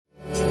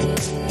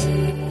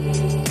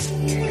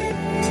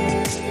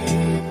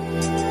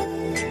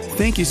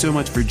Thank you so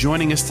much for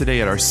joining us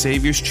today at our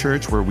Savior's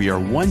Church, where we are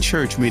one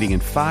church meeting in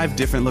 5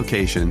 different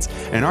locations.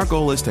 And our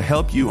goal is to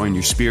help you on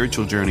your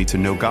spiritual journey to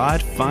know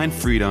God, find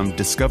freedom,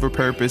 discover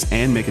purpose,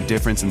 and make a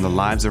difference in the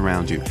lives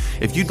around you.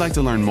 If you'd like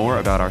to learn more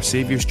about our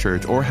Savior's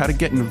Church or how to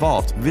get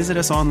involved, visit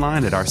us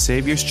online at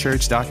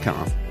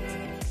oursaviorschurch.com.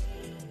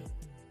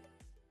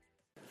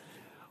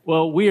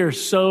 Well, we are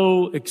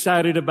so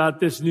excited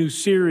about this new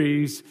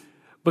series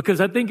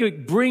because I think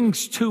it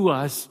brings to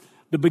us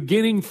the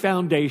beginning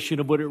foundation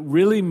of what it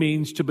really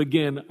means to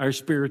begin our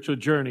spiritual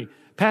journey.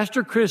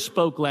 Pastor Chris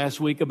spoke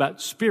last week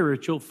about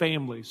spiritual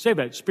family. Say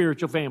that,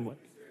 spiritual family.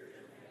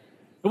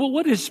 Well,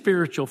 what is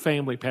spiritual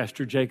family,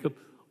 Pastor Jacob?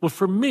 Well,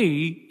 for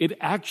me, it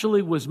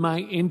actually was my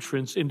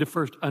entrance into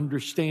first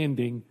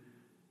understanding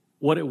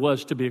what it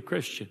was to be a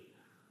Christian.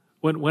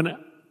 When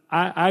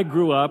I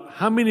grew up,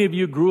 how many of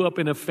you grew up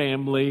in a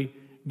family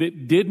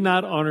that did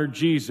not honor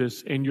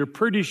Jesus, and you're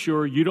pretty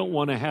sure you don't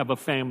want to have a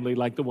family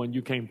like the one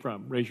you came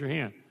from? Raise your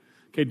hand.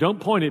 Okay, don't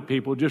point at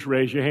people, just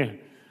raise your hand.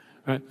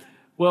 All right.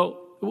 Well,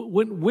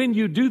 when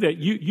you do that,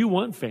 you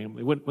want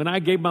family. When I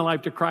gave my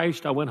life to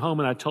Christ, I went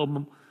home and I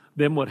told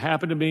them what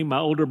happened to me. My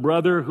older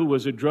brother, who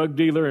was a drug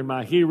dealer and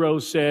my hero,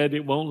 said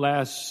it won't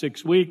last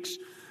 6 weeks.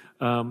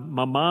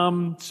 My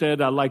mom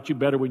said I liked you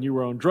better when you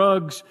were on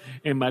drugs.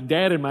 And my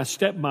dad and my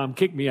stepmom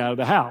kicked me out of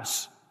the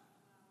house.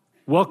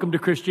 Welcome to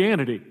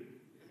Christianity.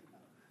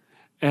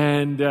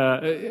 And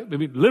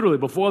literally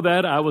before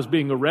that, I was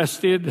being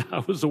arrested.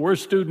 I was the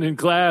worst student in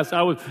class.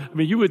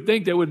 You would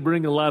think that would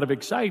bring a lot of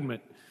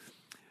excitement.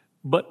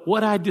 But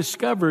what I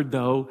discovered,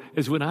 though,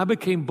 is when I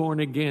became born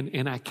again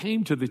and I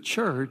came to the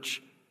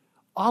church,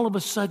 all of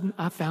a sudden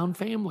I found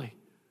family.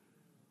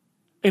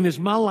 And as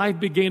my life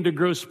began to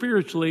grow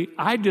spiritually,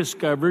 I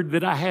discovered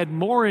that I had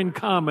more in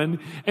common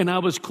and I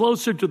was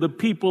closer to the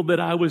people that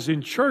I was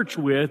in church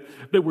with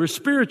that were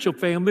spiritual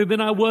family than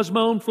I was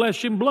my own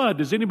flesh and blood.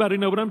 Does anybody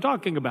know what I'm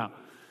talking about?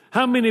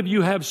 How many of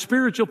you have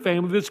spiritual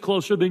family that's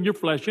closer than your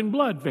flesh and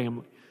blood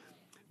family?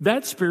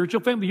 That's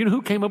spiritual family. You know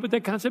who came up with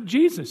that concept?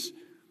 Jesus.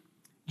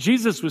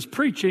 Jesus was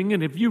preaching,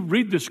 and if you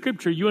read the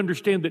scripture, you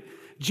understand that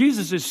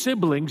Jesus'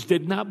 siblings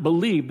did not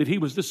believe that he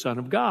was the Son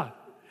of God.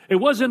 It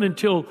wasn't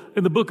until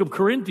in the book of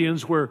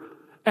Corinthians where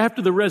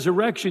after the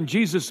resurrection,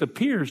 Jesus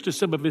appears to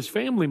some of his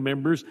family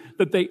members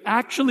that they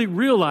actually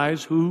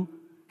realize who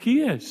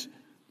he is.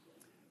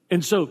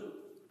 And so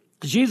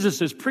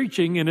Jesus is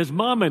preaching and his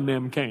mom and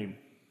them came.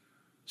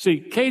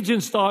 See,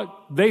 Cajuns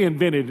thought they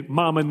invented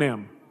mom and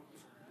them.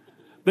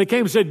 They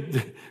came and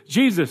said,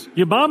 Jesus,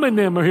 your mom and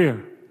them are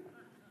here.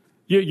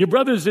 Your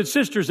brothers and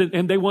sisters,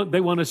 and they want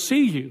to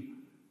see you.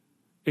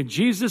 And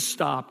Jesus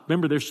stopped.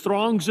 Remember, there's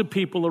throngs of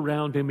people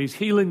around him. He's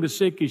healing the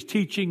sick. He's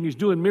teaching. He's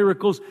doing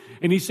miracles.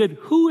 And he said,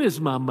 who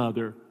is my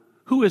mother?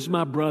 Who is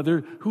my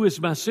brother? Who is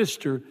my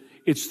sister?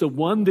 It's the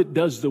one that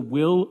does the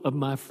will of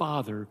my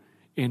Father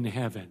in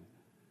heaven.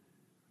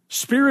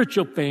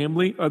 Spiritual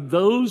family are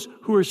those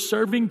who are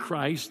serving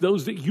Christ,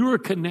 those that you are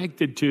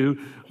connected to,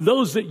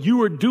 those that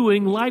you are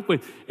doing life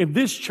with. And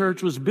this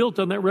church was built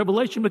on that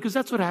revelation because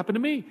that's what happened to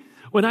me.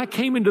 When I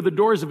came into the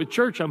doors of a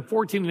church, I'm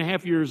 14 and a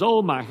half years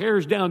old. My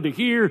hair's down to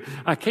here.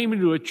 I came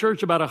into a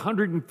church about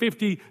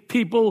 150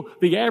 people.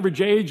 The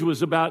average age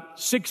was about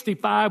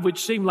 65,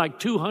 which seemed like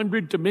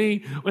 200 to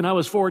me when I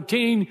was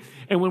 14.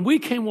 And when we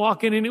came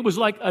walking in, it was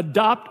like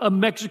adopt a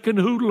Mexican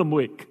hoodlum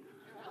week.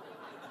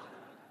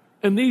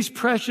 And these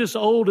precious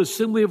old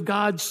Assembly of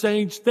God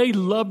saints, they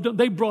loved them.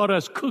 They brought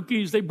us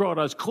cookies. They brought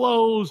us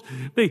clothes.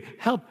 They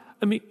helped.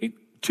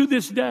 To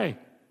this day,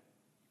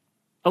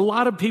 a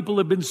lot of people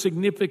have been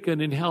significant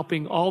in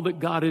helping all that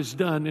God has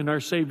done in our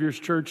Savior's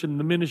Church and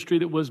the ministry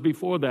that was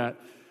before that.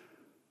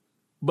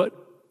 But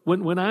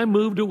when I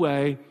moved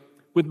away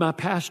with my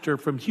pastor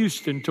from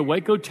Houston to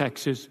Waco,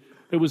 Texas,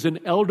 there was an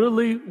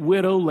elderly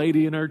widow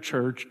lady in our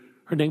church.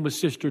 Her name was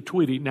Sister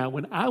Tweety. Now,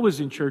 when I was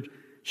in church,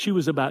 she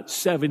was about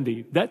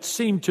 70. That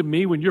seemed to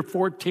me, when you're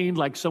 14,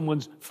 like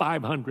someone's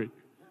 500.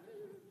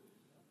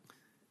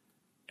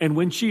 And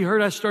when she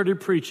heard I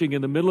started preaching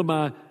in the middle of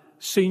my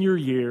senior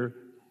year,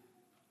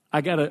 I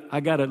got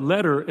a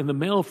letter in the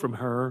mail from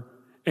her,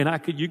 and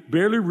you could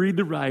barely read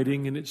the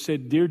writing, and it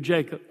said, Dear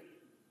Jacob,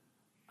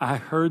 I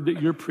heard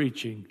that you're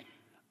preaching.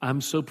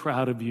 I'm so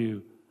proud of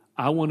you.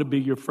 I want to be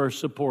your first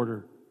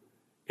supporter.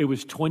 It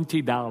was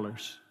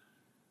 $20.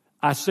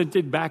 I sent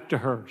it back to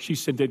her. She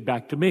sent it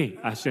back to me.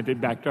 I sent it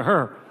back to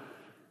her.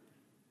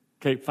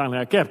 Okay, finally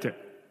I kept it.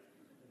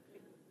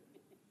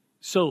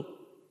 So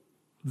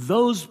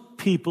those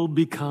people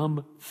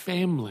become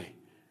family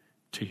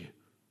to you.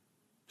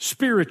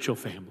 Spiritual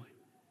family.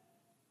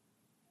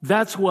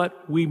 That's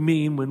what we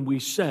mean when we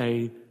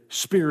say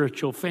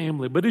spiritual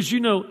family. But as you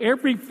know,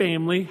 every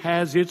family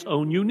has its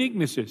own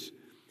uniquenesses.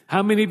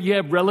 How many of you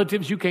have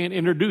relatives you can't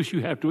introduce,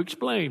 you have to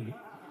explain?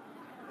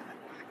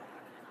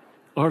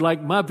 Or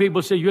like my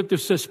people say, you have to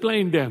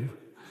explain them.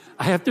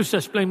 I have to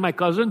explain my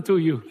cousin to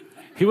you.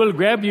 He will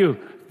grab you.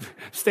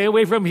 Stay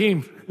away from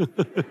him.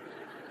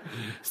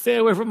 Stay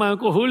away from my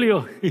Uncle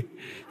Julio.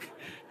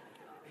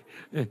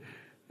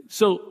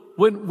 So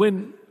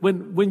when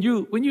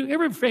you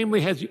every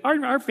family has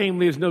our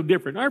family is no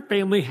different. Our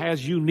family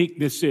has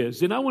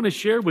uniquenesses, and I want to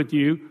share with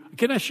you.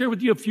 Can I share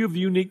with you a few of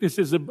the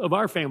uniquenesses of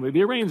our family,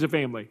 the Aranza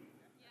family?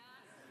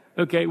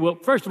 Okay. Well,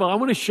 first of all, I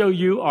want to show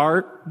you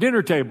our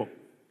dinner table.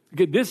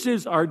 Okay, this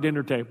is our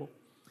dinner table.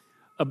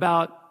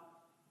 About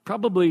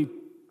probably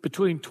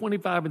between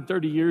 25 and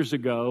 30 years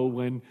ago,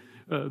 when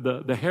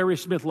the Harry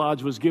Smith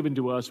Lodge was given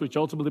to us, which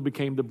ultimately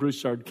became the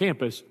Broussard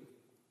campus,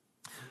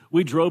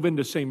 we drove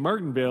into St.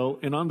 Martinville,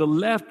 and on the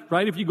left,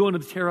 right if you go into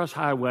the Terrace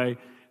Highway,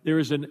 there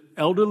is an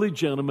elderly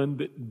gentleman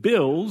that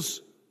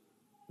builds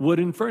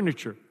wooden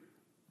furniture,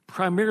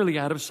 primarily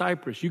out of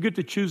cypress. You get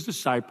to choose the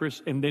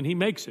cypress, and then he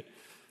makes it.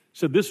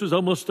 So this was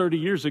almost 30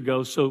 years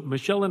ago. So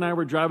Michelle and I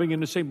were driving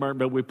into St.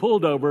 Martinville. We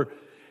pulled over,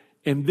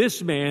 and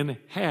this man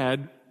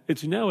had,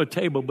 it's now a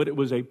table, but it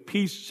was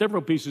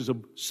several pieces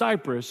of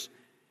cypress,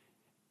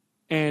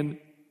 and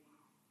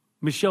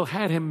Michelle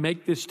had him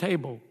make this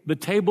table. The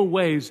table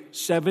weighs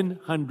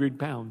 700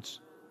 pounds.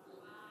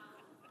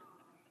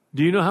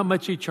 Do you know how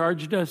much he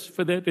charged us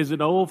for that? It's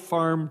an old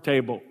farm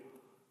table.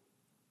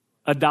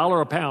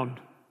 $1 a pound.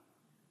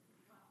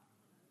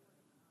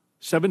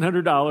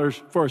 $700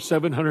 for a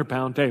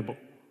 700-pound table.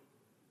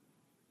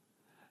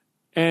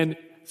 And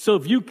so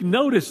if you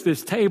notice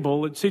this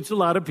table, it seats a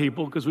lot of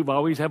people because we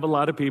always have a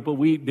lot of people.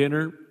 We eat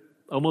dinner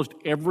almost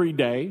every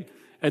day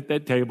at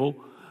that table.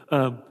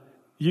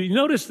 You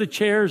notice the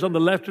chairs on the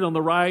left and on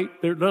the right,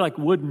 they're like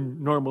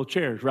wooden normal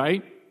chairs,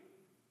 right?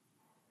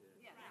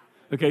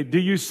 Okay, do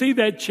you see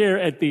that chair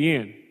at the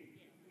end?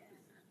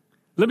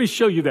 Let me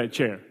show you that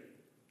chair.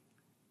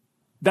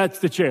 That's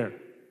the chair.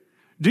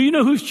 Do you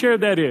know whose chair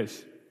that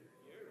is?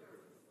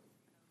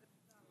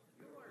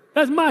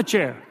 That's my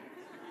chair.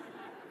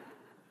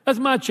 That's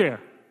my chair.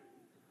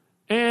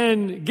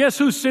 And guess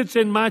who sits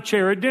in my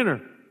chair at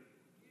dinner?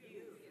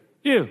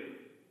 You.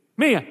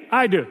 Me,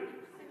 I do.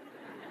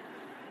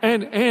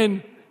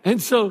 And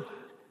so,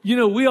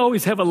 we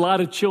always have a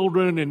lot of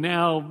children, and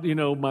now,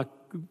 my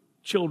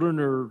children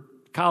are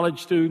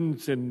college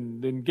students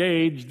and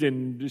engaged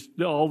and just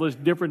all this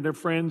different, their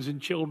friends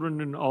and children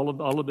and all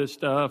of this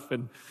stuff.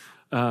 And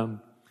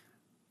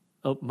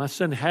my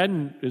son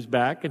Haddon is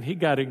back, and he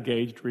got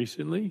engaged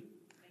recently.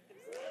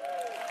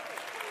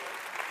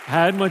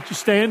 Haddon, why don't you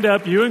stand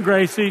up, you and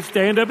Gracie,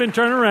 stand up and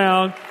turn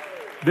around.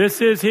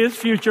 This is his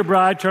future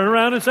bride. Turn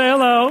around and say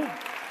hello.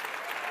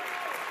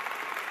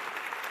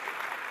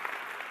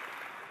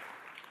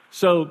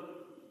 So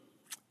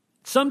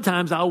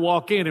sometimes I'll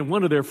walk in and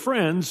one of their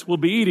friends will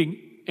be eating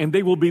and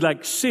they will be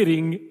like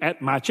sitting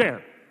at my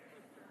chair.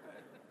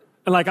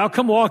 And like I'll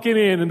come walking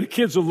in and the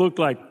kids will look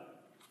like,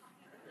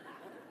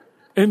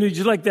 and they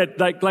just like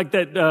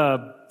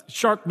that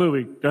shark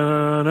movie.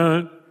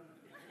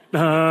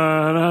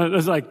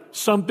 It's like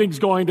something's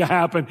going to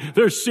happen.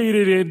 They're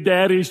seated in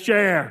Daddy's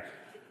chair.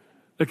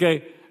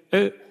 Okay.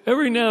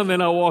 Every now and then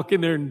I'll walk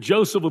in there and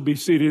Joseph will be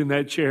seated in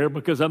that chair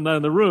because I'm not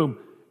in the room.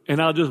 And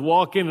I'll just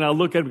walk in and I'll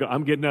look at him and go,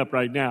 I'm getting up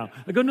right now.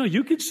 I go, no,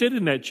 you can sit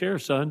in that chair,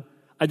 son.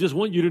 I just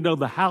want you to know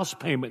the house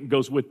payment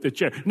goes with the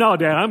chair. No,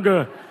 Dad, I'm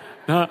good.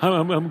 No,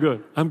 I'm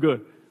good. I'm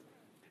good.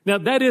 Now,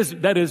 that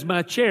is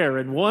my chair.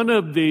 And one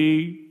of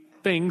the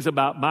things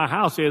about my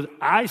house is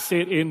I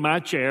sit in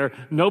my chair.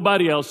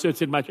 Nobody else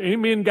sits in my chair. Any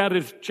men got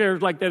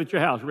chairs like that at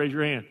your house? Raise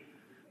your hand.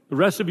 The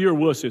rest of you are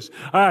wusses.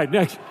 All right,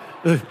 next.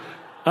 All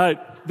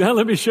right, now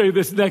let me show you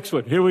this next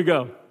one. Here we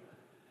go.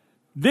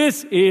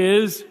 This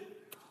is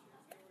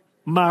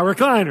my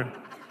recliner.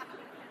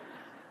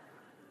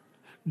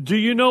 Do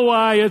you know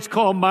why it's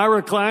called my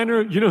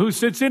recliner? You know who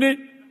sits in it?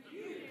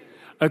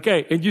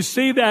 Okay, and you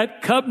see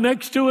that cup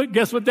next to it?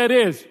 Guess what that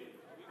is?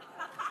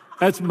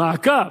 That's my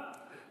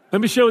cup.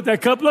 Let me show you what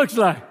that cup looks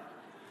like.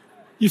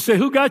 You say,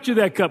 who got you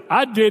that cup?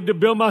 I did to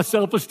build my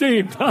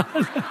self-esteem.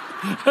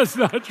 That's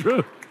not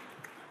true.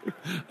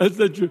 That's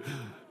not true.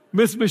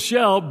 Miss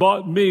Michelle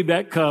bought me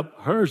that cup.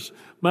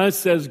 Mine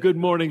says, good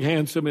morning,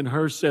 handsome, and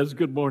hers says,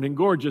 good morning,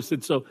 gorgeous.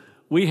 And so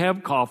we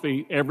have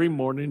coffee every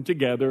morning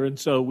together, and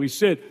so we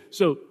sit.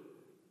 So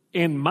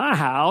in my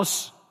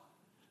house,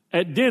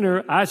 at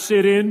dinner, I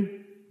sit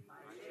in,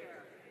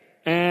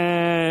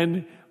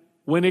 and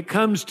when it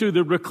comes to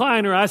the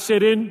recliner, I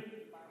sit in,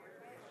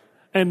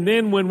 and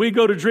then when we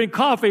go to drink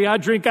coffee, I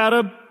drink out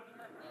of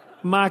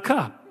my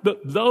cup.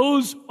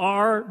 Those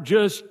are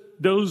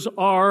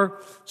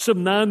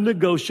some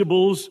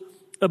non-negotiables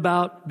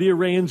about the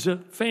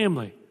Aranza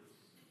family.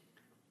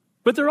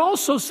 But there are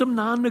also some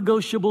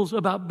non-negotiables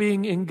about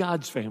being in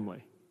God's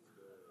family.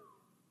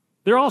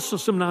 There are also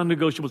some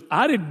non-negotiables.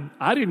 I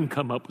didn't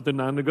come up with the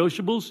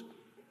non-negotiables.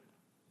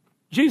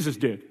 Jesus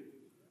did.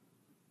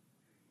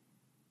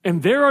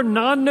 And there are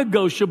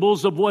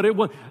non-negotiables of what it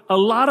was. A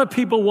lot of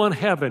people want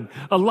heaven.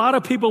 A lot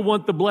of people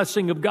want the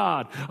blessing of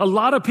God. A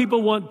lot of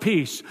people want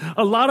peace.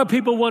 A lot of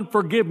people want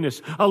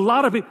forgiveness. A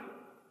lot of people,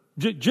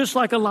 just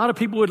like a lot of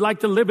people would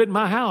like to live at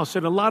my house,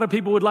 and a lot of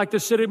people would like to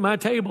sit at my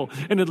table,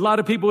 and a lot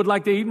of people would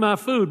like to eat my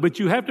food, but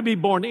you have to be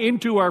born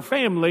into our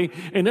family,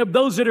 and of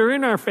those that are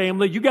in our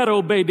family, you got to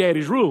obey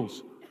Daddy's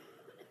rules.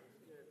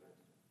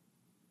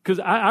 Because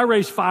I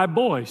raised 5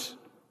 boys.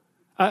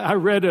 I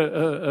read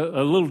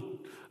a little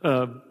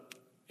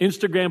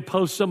Instagram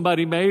post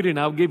somebody made, and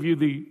I'll give you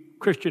the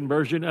Christian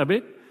version of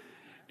it.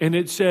 And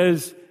it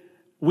says,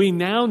 we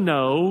now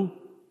know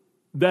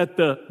that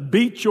the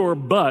beat your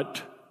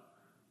butt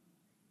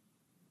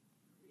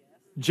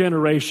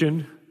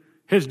generation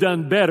has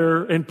done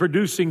better in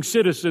producing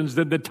citizens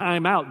than the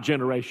time out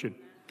generation.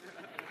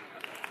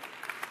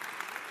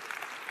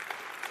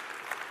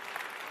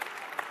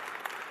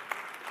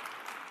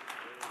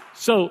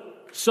 So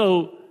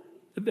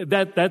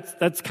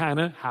that's kind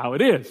of how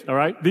it is, all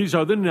right? These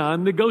are the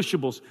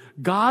non-negotiables.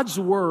 God's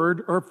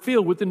word are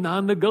filled with the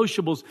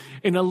non-negotiables.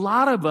 And a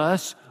lot of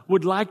us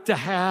would like to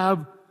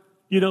have,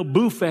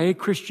 buffet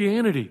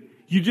Christianity.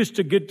 You just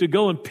to get to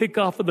go and pick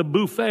off of the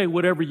buffet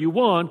whatever you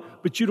want,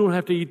 but you don't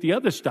have to eat the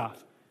other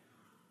stuff.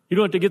 You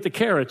don't have to get the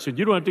carrots, and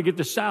you don't have to get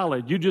the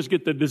salad. You just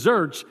get the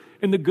desserts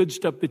and the good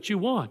stuff that you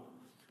want.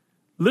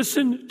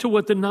 Listen to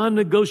what the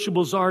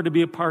non-negotiables are to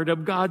be a part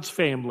of God's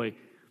family.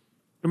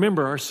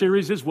 Remember, our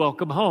series is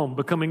Welcome Home,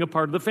 becoming a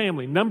part of the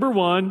family. Number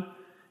 1,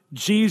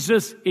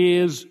 Jesus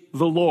is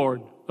the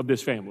Lord of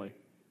this family.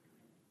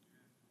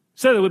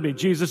 Say that with me.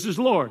 Jesus is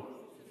Lord.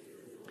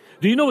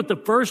 Do you know what the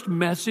first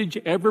message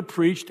ever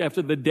preached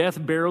after the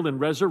death, burial, and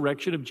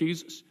resurrection of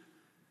Jesus?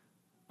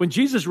 When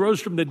Jesus rose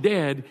from the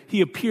dead,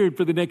 he appeared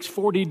for the next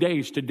 40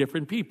 days to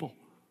different people.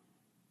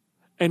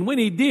 And when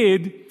he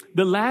did,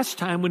 the last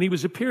time when he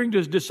was appearing to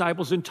his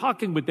disciples and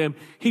talking with them,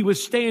 he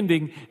was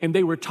standing and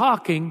they were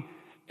talking.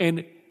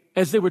 And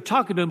as they were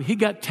talking to him, he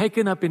got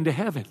taken up into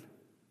heaven,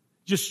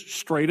 just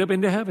straight up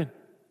into heaven.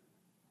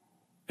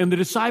 And the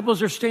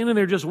disciples are standing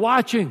there just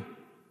watching.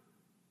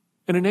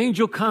 And an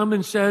angel comes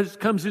and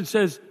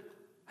says,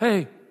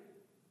 hey,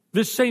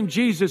 this same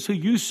Jesus who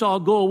you saw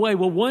go away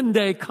will one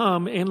day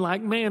come in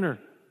like manner.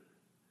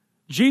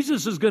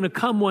 Jesus is going to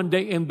come one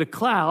day in the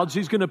clouds.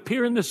 He's going to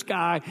appear in the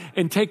sky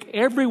and take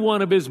every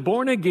one of his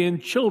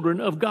born-again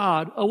children of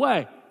God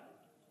away.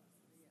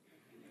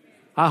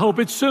 I hope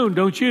it's soon,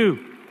 don't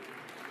you?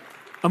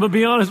 I'm going to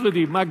be honest with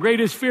you. My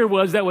greatest fear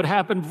was that would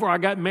happen before I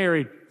got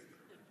married.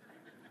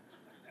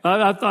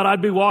 I thought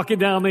I'd be walking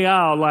down the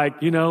aisle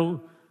like,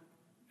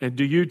 and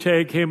do you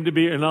take him to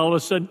be, and all of a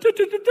sudden,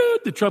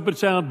 the trumpet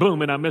sound,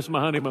 boom, and I miss my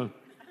honeymoon.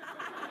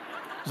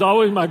 It's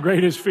always my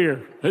greatest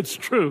fear. It's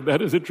true.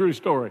 That is a true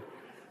story.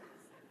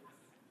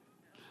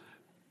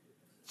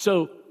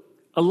 So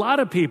a lot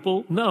of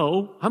people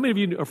know, how many of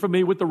you are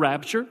familiar with the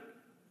rapture?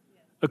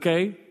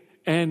 Okay?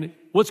 And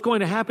what's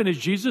going to happen is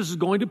Jesus is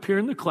going to appear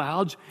in the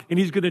clouds, and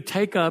he's going to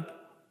take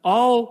up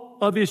all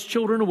of his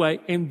children away,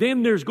 and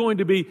then there's going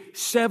to be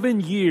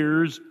 7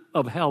 years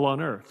of hell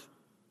on earth.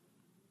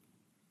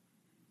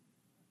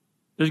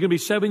 There's going to be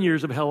 7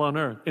 years of hell on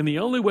earth. And the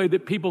only way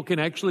that people can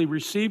actually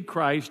receive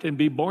Christ and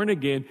be born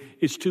again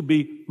is to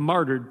be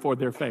martyred for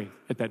their faith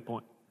at that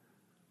point.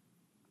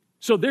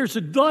 So there's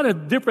a lot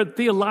of different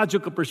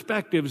theological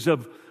perspectives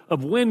of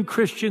when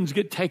Christians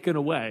get taken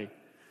away.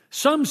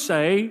 Some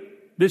say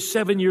this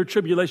 7-year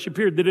tribulation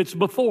period, that it's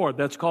before.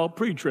 That's called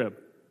pre-trib.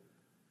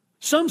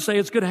 Some say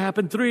it's going to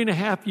happen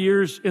 3.5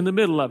 years in the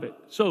middle of it.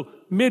 So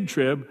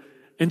mid-trib.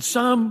 And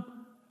some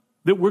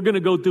that we're going to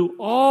go through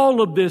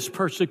all of this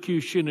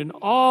persecution and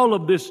all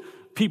of this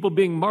people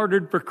being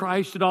martyred for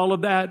Christ and all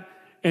of that.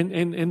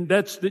 And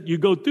that's that you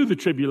go through the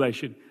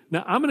tribulation.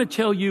 Now, I'm going to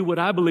tell you what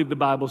I believe the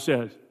Bible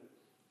says.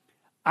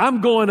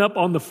 I'm going up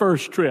on the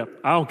first trip.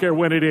 I don't care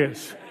when it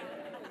is.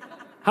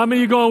 How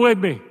many of you going with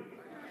me?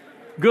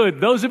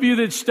 Good. Those of you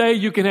that stay,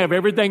 you can have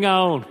everything I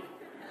own.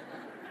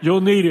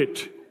 You'll need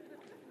it.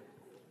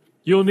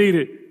 You'll need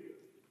it.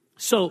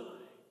 So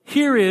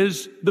here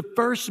is the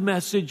first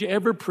message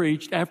ever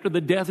preached after the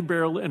death,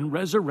 burial, and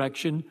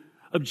resurrection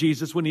of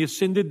Jesus when he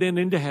ascended then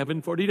into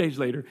heaven 40 days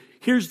later.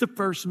 Here's the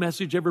first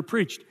message ever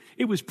preached.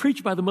 It was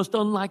preached by the most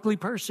unlikely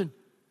person.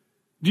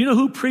 Do you know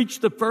who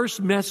preached the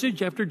first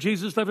message after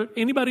Jesus left?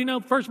 Anybody know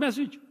the first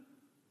message?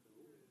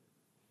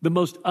 The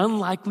most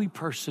unlikely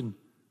person.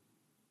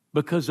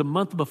 Because a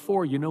month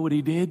before, you know what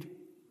he did?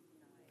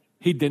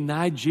 He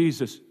denied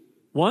Jesus.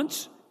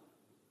 Once?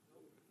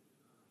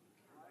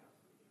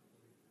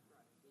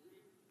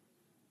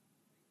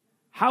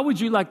 How would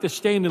you like to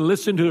stand and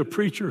listen to a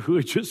preacher who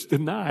had just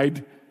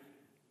denied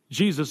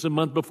Jesus a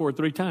month before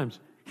 3 times?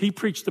 He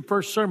preached the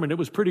first sermon. It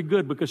was pretty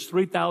good because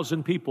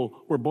 3,000 people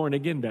were born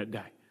again that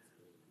day.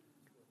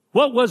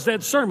 What was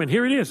that sermon?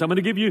 Here it is. I'm going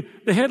to give you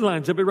the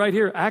headlines of it right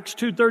here. Acts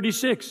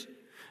 2:36.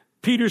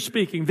 Peter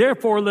speaking,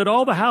 therefore let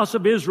all the house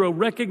of Israel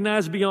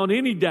recognize beyond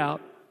any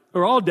doubt,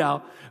 or all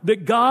doubt,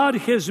 that God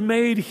has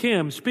made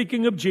him,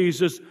 speaking of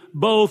Jesus,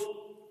 both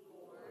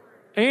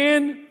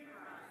and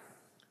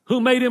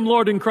who made him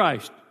Lord in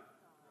Christ?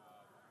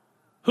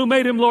 Who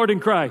made him Lord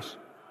in Christ?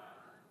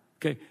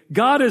 Okay.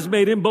 God has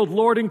made him both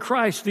Lord in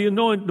Christ, the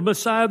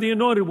Messiah, the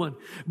anointed one.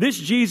 This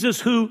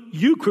Jesus who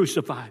you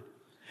crucified.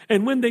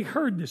 And when they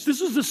heard this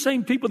is the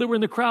same people that were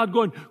in the crowd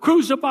going,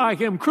 crucify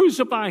him,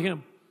 crucify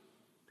him.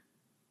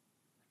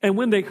 And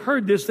when they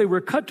heard this, they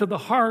were cut to the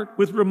heart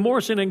with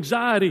remorse and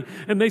anxiety.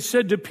 And they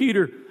said to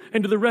Peter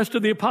and to the rest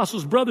of the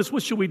apostles, brothers,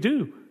 what shall we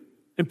do?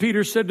 And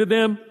Peter said to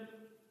them,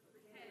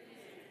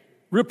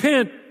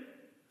 repent.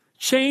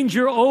 Change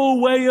your old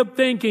way of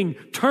thinking.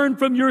 Turn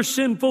from your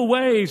sinful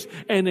ways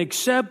and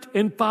accept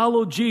and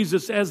follow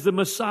Jesus as the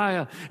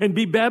Messiah and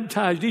be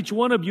baptized, each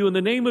one of you, in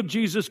the name of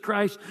Jesus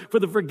Christ for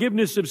the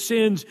forgiveness of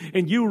sins,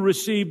 and you will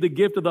receive the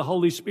gift of the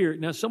Holy Spirit.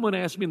 Now, someone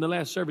asked me in the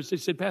last service, they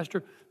said,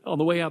 Pastor, on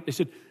the way out, they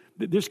said,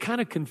 there's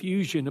kind of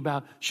confusion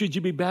about should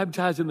you be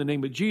baptized in the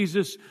name of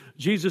Jesus?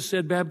 Jesus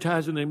said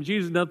baptize in the name of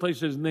Jesus. Another place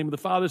says in the name of the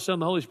Father, Son,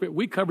 and the Holy Spirit.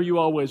 We cover you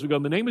always. We go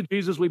in the name of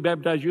Jesus, we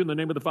baptize you in the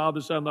name of the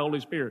Father, Son, and the Holy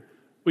Spirit.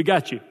 We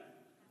got you.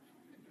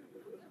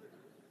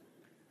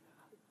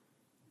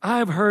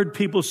 I've heard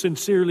people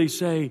sincerely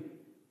say,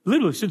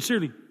 literally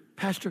sincerely,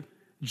 Pastor,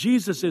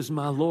 Jesus is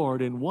my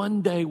Lord, and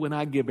one day when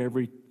I give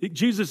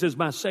Jesus is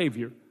my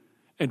Savior,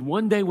 and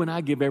one day when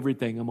I give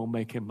everything, I'm going to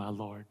make him my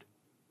Lord.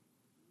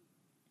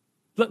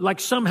 Like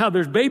somehow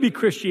there's baby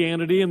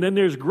Christianity and then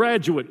there's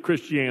graduate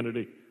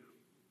Christianity.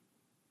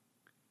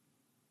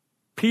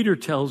 Peter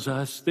tells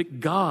us that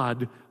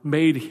God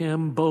made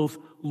him both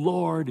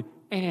Lord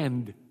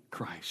and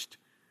Christ.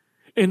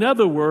 In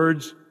other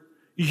words,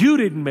 you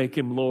didn't make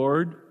him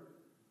Lord.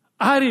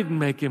 I didn't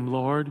make him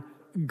Lord.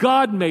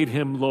 God made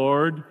him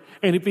Lord.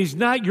 And if he's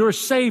not your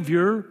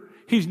Savior,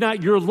 he's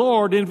not your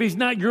Lord. And if he's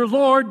not your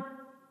Lord,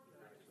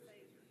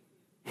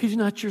 he's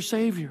not your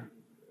Savior.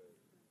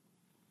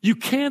 You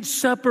can't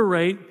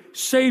separate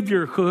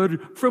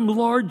Saviorhood from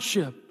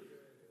Lordship.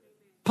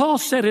 Paul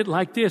said it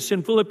like this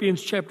in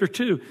Philippians chapter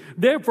 2.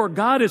 Therefore,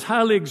 God has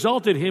highly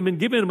exalted him and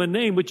given him a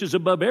name which is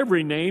above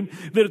every name,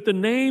 that at the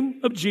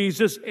name of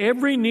Jesus,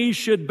 every knee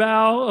should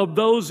bow of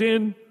those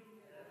in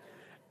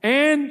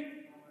and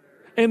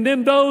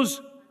then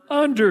those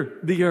under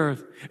the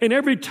earth. And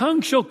every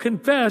tongue shall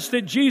confess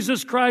that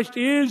Jesus Christ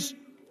is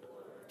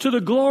to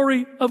the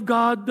glory of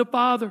God the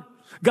Father.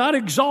 God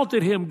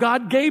exalted him.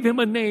 God gave him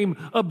a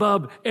name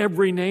above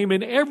every name.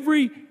 And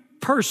every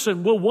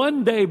person will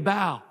one day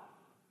bow.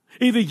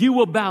 Either you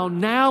will bow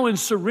now and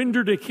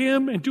surrender to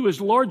him and to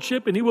his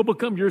lordship, and he will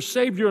become your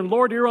Savior and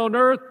Lord here on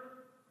earth.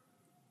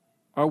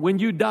 Or when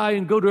you die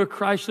and go to a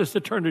Christless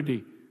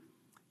eternity,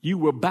 you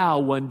will bow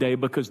one day,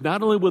 because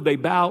not only will they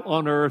bow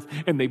on earth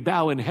and they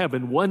bow in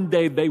heaven, one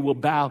day they will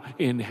bow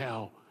in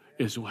hell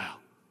as well.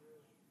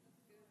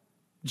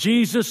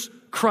 Jesus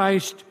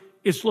Christ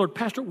is Lord.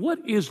 Pastor,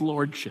 what is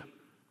lordship?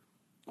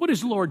 What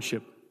is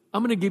lordship?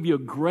 I'm going to give you a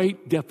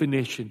great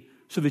definition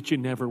so that you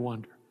never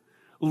wonder.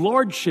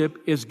 Lordship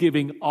is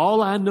giving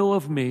all I know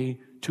of me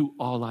to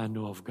all I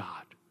know of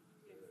God.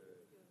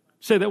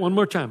 Say that one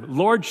more time.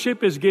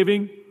 Lordship is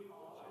giving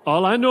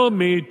all I know of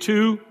me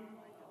to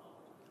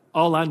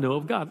all I know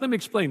of God. Let me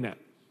explain that.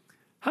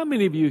 How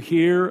many of you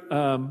here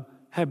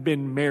have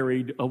been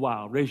married a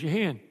while? Raise your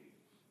hand.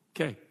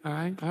 Okay, all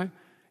right. How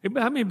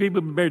many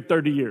people have been married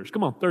 30 years?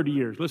 Come on, 30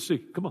 years. Let's see.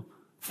 Come on.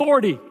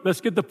 40.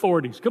 Let's get the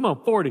 40s. Come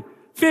on, 40.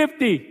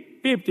 50.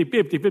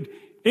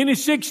 Any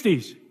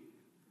 60s?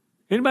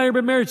 Anybody ever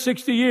been married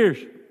 60 years?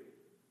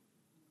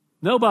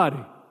 Nobody.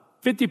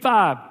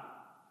 55.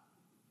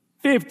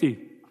 50.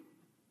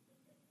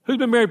 Who's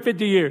been married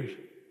 50 years?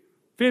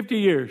 50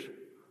 years.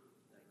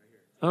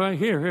 All right,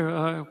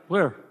 here.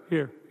 Where?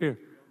 Here.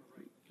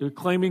 You're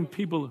claiming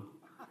people.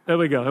 There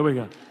we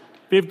go.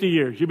 50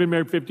 years. You've been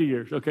married 50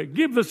 years. Okay,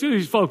 give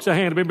these folks a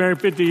hand. I've been married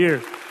 50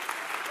 years.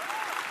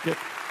 Yeah.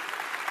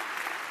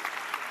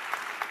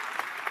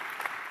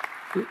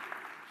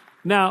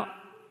 Now,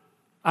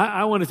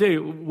 I want to tell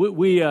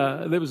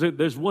you,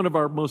 there's one of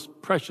our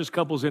most precious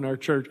couples in our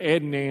church,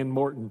 Ed and Ann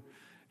Morton.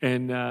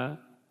 And I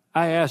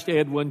asked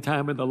Ed one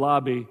time in the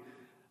lobby,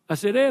 I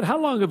said, Ed, how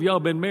long have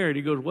y'all been married?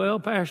 He goes, well,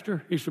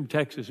 Pastor, he's from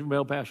Texas, from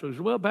El Paso. He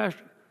said, well,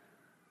 Pastor,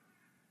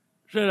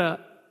 I said,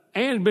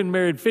 Ann's been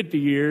married 50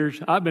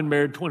 years. I've been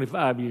married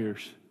 25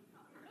 years.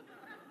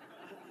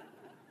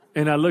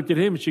 And I looked at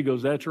him and she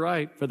goes, that's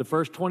right. For the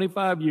first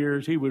 25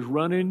 years, he was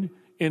running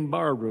in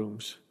bar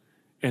rooms.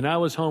 And I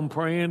was home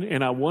praying,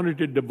 and I wanted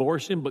to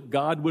divorce him, but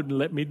God wouldn't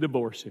let me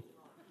divorce him.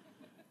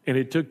 And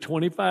it took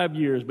 25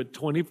 years, but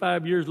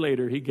 25 years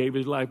later, he gave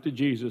his life to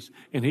Jesus,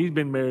 and he's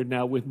been married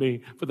now with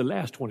me for the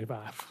last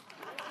 25.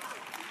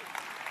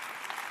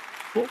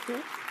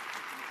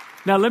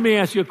 Now, let me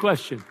ask you a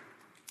question.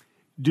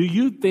 Do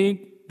you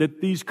think that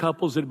these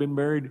couples that have been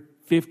married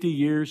 50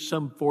 years,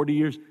 some 40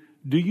 years,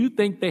 do you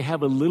think they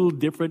have a little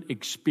different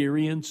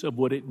experience of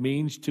what it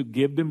means to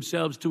give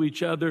themselves to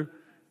each other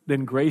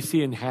than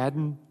Gracie and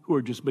Haddon, who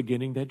are just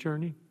beginning that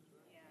journey?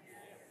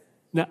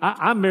 Now,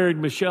 I married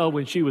Michelle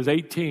when she was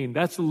 18.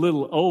 That's a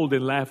little old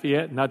in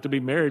Lafayette not to be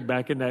married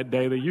back in that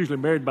day. They usually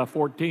married by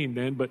 14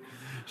 then, but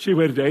she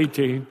went to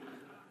 18.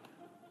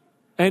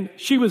 And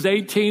she was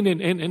 18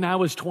 and I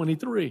was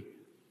 23.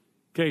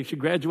 Okay, she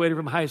graduated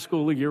from high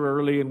school a year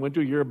early and went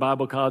to a year of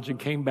Bible college and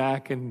came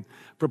back and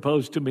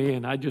proposed to me,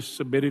 and I just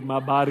submitted my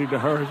body to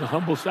her as a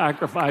humble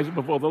sacrifice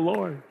before the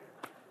Lord.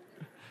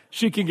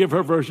 She can give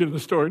her version of the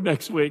story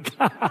next week.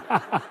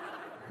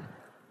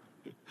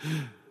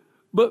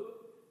 But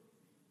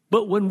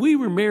when we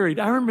were married,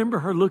 I remember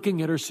her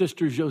looking at her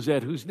sister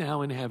Josette, who's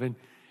now in heaven,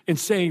 and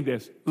saying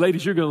this.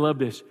 Ladies, you're going to love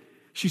this.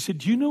 She said,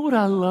 do you know what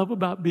I love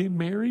about being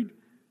married?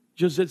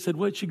 Josette said,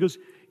 what? She goes,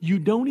 you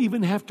don't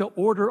even have to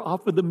order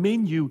off of the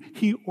menu.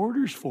 He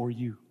orders for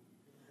you.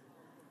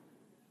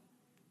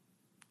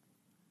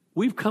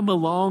 We've come a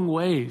long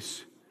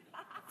ways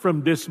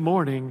from this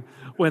morning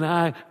when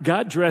I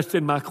got dressed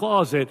in my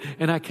closet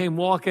and I came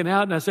walking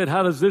out and I said,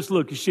 how does this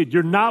look? She said,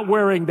 you're not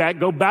wearing that.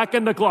 Go back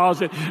in the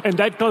closet. And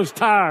that goes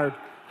tired.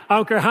 I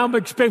don't care how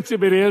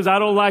expensive it is. I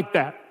don't like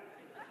that.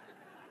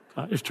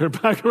 I just turned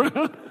back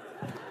around.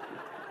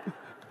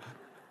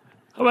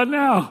 How about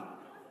now?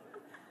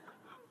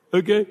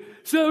 Okay.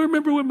 So I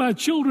remember when my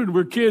children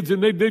were kids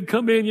and they'd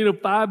come in,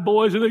 5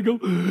 boys, and they'd go,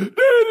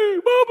 Daddy,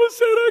 Mama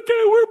said I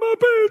can't wear my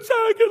pants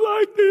sagging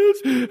like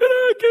this, and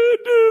I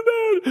can't do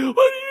that.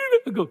 What do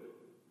you do? I go,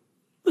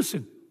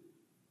 listen,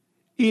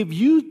 if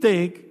you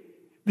think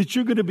that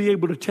you're going to be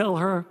able to tell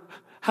her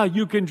how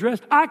you can dress,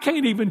 I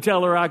can't even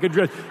tell her I can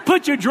dress.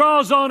 Put your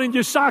drawers on and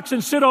your socks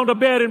and sit on the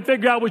bed and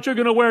figure out what you're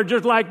going to wear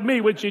just like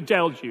me when she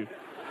tells you.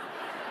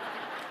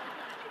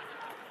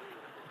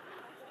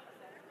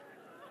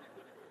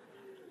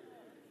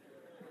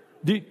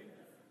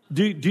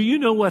 Do you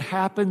know what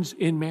happens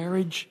in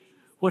marriage?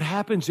 What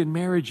happens in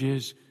marriage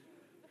is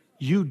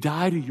you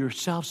die to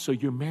yourself so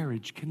your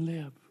marriage can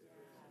live.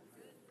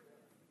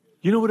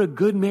 You know what a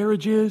good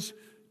marriage is?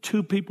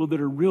 2 people that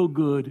are real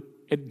good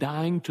at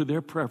dying to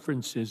their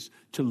preferences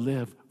to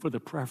live for the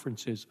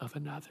preferences of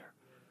another.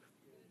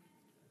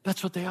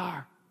 That's what they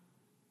are.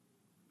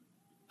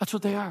 That's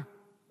what they are.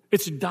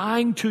 It's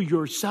dying to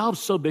yourself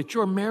so that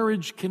your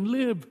marriage can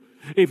live.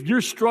 If you're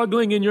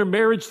struggling in your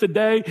marriage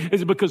today,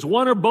 it's because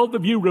one or both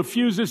of you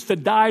refuses to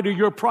die to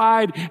your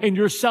pride and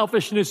your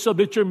selfishness so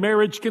that your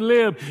marriage can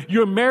live.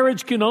 Your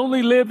marriage can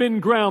only live in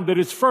ground that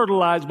is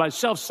fertilized by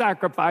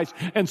self-sacrifice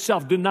and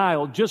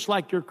self-denial, just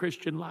like your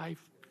Christian life.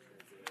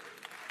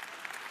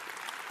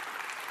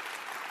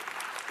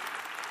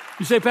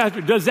 You say,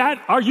 Pastor,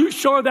 are you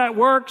sure that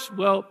works?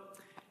 Well,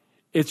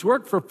 it's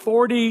worked for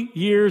 40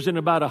 years and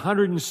about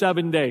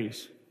 107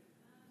 days.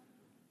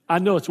 I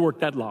know it's worked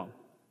that long.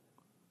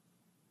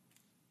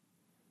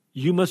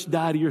 You must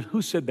die to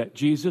who said that?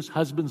 Jesus.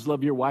 Husbands,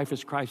 love your wife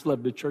as Christ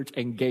loved the church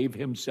and gave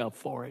himself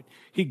for it.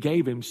 He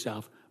gave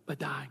himself by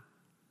dying.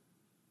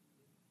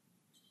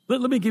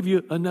 Let me give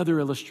you another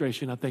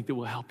illustration I think that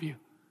will help you.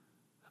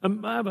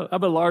 I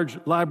have a large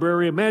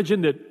library.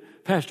 Imagine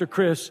that Pastor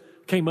Chris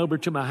came over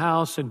to my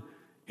house and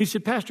he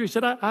said, Pastor,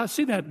 I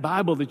see that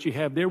Bible that you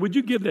have there. Would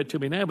you give that to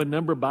me? And I have a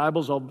number of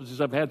Bibles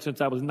I've had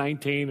since I was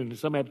 19, and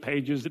some have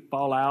pages that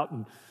fall out.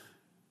 And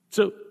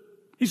so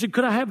he said,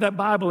 could I have that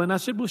Bible? And I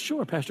said, well,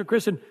 sure, Pastor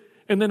Chris. And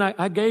then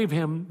I gave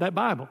him that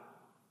Bible.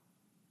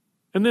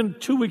 And then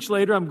 2 weeks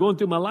later, I'm going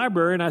through my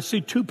library and I see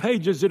 2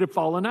 pages that have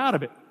fallen out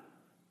of it.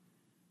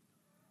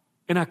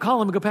 And I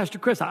call him and go, Pastor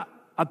Chris, I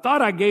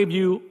thought I gave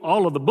you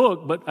all of the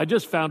book, but I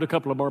just found a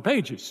couple of more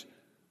pages.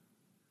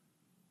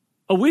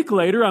 A week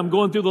later, I'm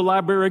going through the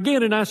library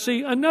again and I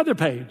see another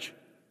page.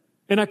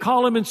 And I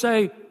call him and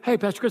say, hey,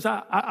 Pastor Chris,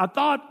 I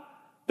thought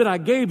that I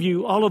gave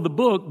you all of the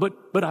book,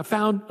 but I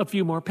found a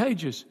few more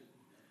pages.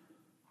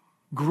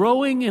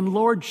 Growing in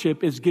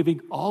lordship is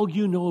giving all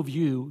you know of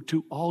you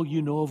to all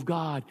you know of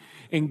God.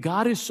 And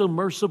God is so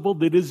merciful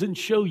that He doesn't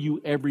show you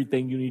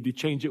everything you need to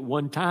change at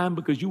one time,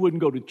 because you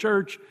wouldn't go to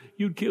church,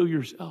 you'd kill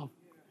yourself.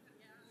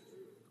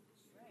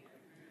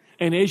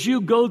 And as you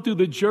go through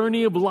the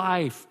journey of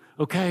life,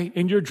 okay,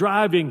 and you're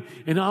driving,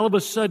 and all of a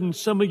sudden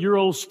some of your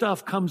old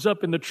stuff comes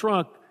up in the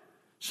trunk,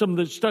 some of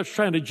the stuff's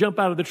trying to jump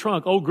out of the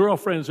trunk, old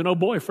girlfriends and old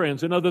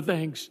boyfriends and other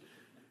things.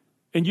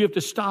 And you have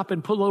to stop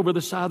and pull over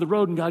the side of the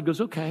road, and God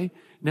goes, okay,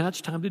 now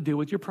it's time to deal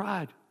with your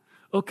pride.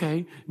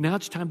 Okay, now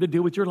it's time to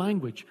deal with your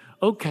language.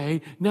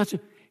 Okay, now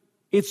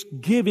it's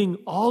giving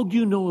all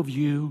you know of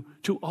you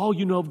to all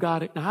you know of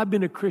God. And I've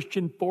been a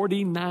Christian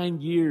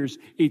 49 years.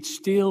 It's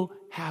still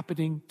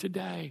happening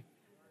today.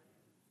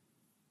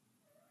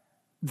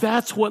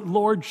 That's what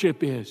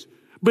lordship is.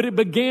 But it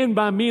began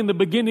by me in the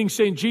beginning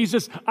saying,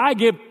 Jesus, I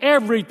give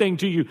everything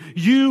to you.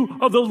 You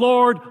are the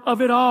Lord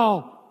of it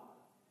all.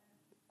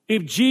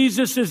 If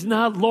Jesus is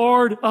not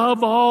Lord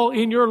of all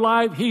in your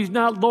life, He's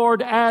not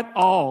Lord at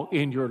all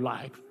in your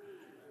life.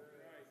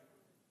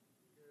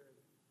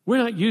 We're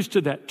not used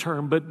to that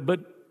term,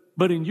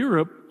 but in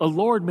Europe, a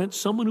Lord meant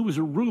someone who was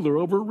a ruler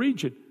over a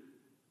region.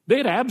 They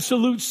had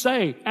absolute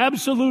say,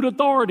 absolute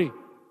authority.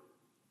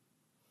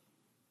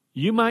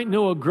 You might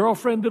know a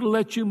girlfriend that'll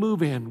let you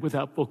move in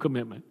without full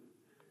commitment.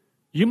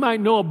 You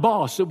might know a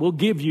boss that will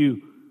give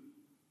you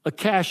a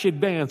cash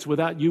advance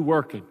without you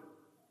working.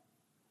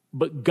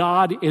 But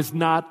God is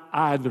not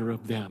either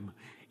of them.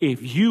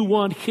 If you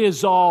want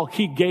His all,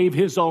 He gave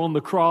His all on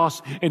the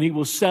cross, and He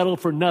will settle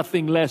for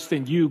nothing less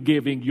than you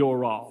giving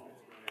your all.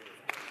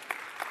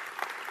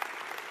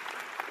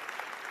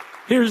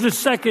 Here's the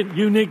second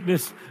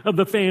uniqueness of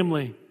the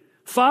family.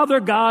 Father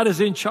God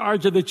is in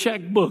charge of the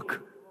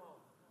checkbook.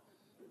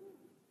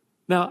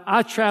 Now,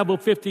 I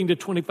traveled 15 to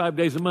 25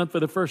 days a month for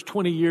the first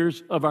 20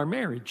 years of our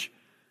marriage.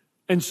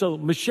 And so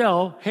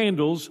Michelle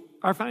handles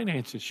our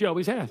finances. She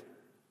always has.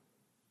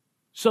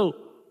 So,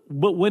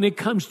 but when it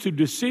comes to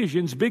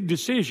decisions, big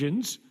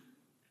decisions,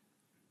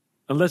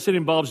 unless it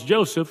involves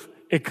Joseph,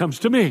 it comes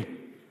to me.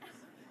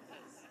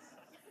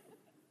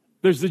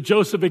 There's the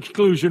Joseph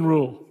exclusion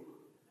rule.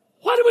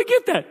 Why do we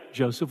get that?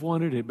 Joseph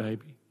wanted it,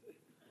 baby.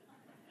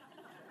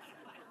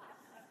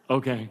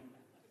 Okay.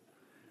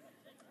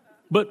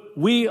 But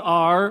we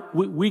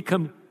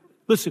come,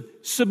 listen,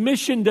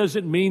 submission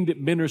doesn't mean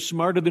that men are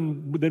smarter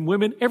than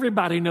women.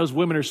 Everybody knows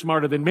women are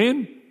smarter than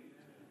men.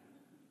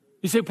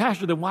 You say,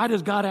 Pastor, then why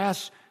does God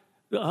ask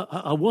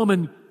a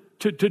woman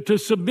to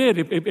submit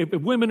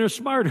if women are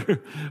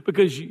smarter?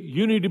 Because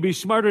you need to be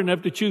smart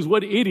enough to choose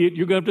what idiot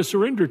you're going to have to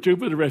surrender to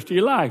for the rest of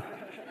your life.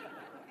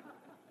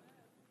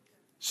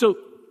 So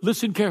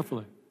listen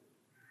carefully.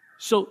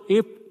 So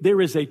if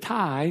there is a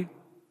tie,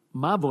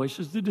 my voice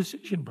is the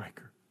decision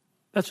breaker.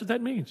 That's what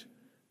that means.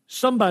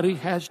 Somebody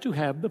has to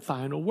have the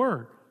final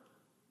word.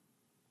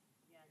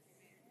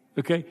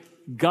 Okay?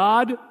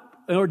 God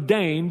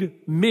ordained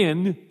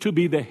men to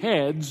be the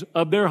heads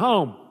of their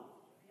home.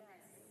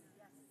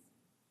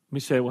 Let me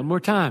say it one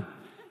more time.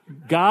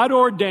 God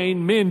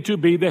ordained men to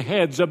be the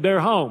heads of their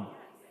home.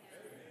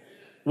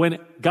 When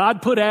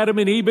God put Adam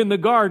and Eve in the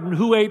garden,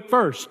 who ate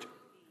first?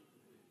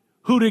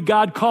 Who did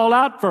God call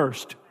out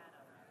first?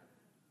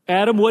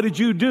 Adam, what did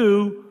you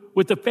do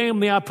with the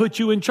family I put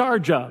you in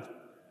charge of?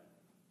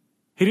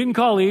 He didn't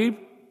call Eve.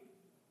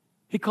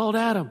 He called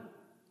Adam.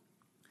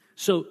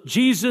 So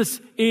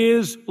Jesus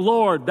is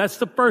Lord. That's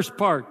the first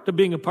part to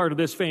being a part of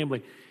this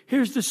family.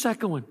 Here's the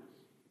second one.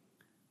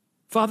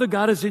 Father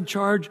God is in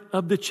charge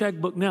of the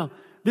checkbook. Now,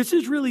 this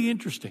is really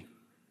interesting.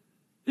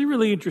 It's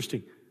really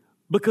interesting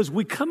because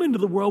we come into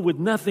the world with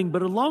nothing,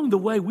 but along the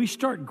way, we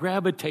start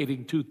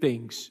gravitating to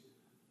things.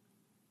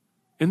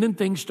 And then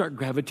things start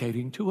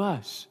gravitating to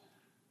us.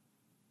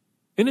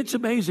 And it's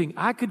amazing.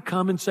 I could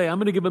come and say, I'm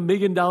going to give $1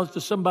 million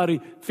to somebody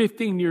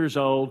 15 years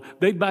old.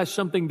 They'd buy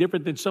something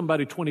different than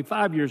somebody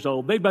 25 years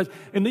old.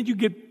 And then you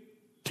get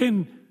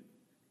 10,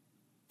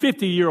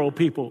 50-year-old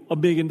people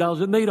 $1 million,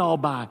 and they'd all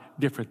buy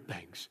different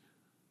things.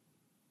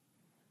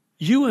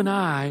 You and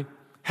I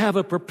have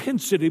a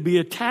propensity to be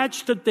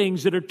attached to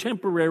things that are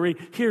temporary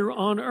here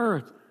on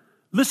earth.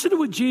 Listen to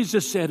what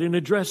Jesus said in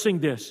addressing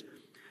this.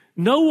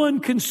 No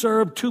one can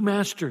serve two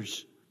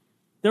masters.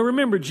 Now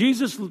remember,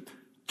 Jesus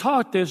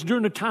taught this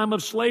during a time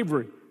of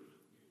slavery.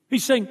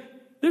 He's saying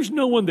there's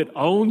no one that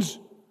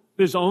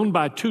is owned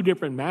by two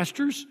different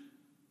masters.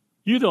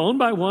 You're either owned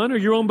by one or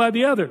you're owned by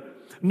the other.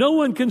 No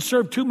one can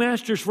serve two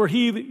masters, for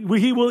he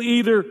will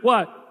either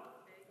what?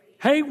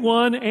 Hate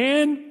one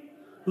and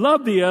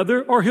love the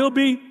other, or he'll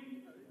be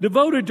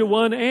devoted to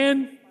one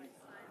and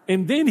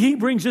then he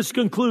brings this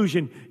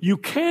conclusion. You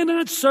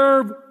cannot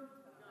serve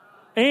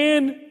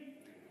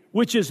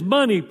which is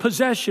money,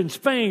 possessions,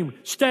 fame,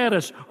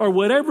 status, or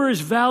whatever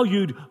is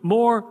valued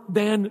more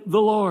than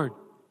the Lord.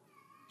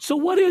 So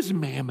what is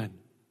mammon?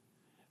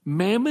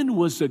 Mammon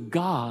was a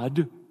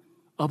god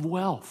of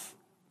wealth.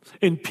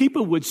 And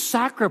people would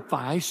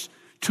sacrifice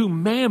to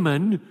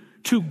mammon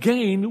to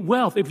gain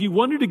wealth. If you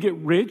wanted to get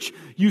rich,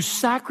 you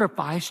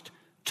sacrificed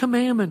to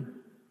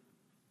mammon.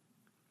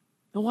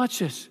 Now watch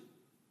this.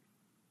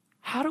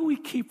 How do we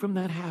keep from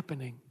that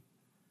happening?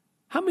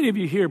 How many of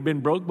you here have been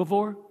broke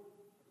before?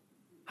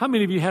 How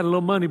many of you had a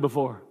little money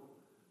before?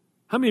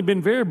 How many have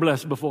been very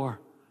blessed before?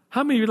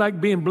 How many of you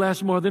like being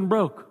blessed more than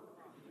broke?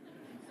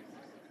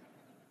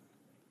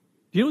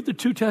 Do you know what the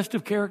two tests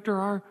of character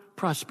are?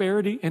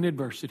 Prosperity and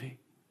adversity.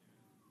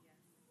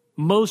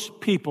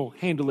 Most people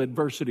handle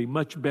adversity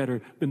much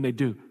better than they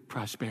do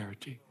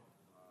prosperity.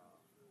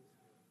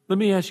 Let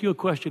me ask you a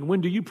question.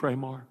 When do you pray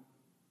more?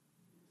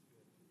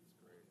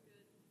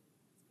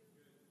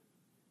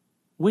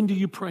 When do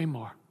you pray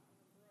more?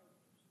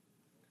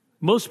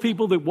 Most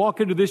people that walk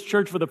into this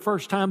church for the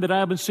first time that I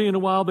haven't seen in a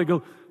while, they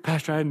go,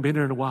 Pastor, I hadn't been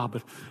here in a while,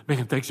 but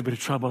man, thanks a bit of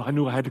trouble. I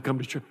knew I had to come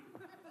to church.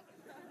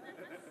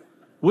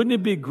 Wouldn't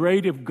it be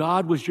great if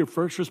God was your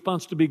first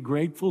response to be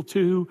grateful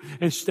to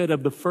instead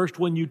of the first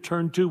one you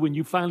turned to when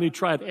you finally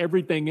tried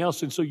everything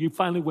else and so you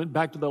finally went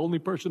back to the only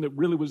person that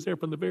really was there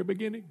from the very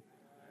beginning?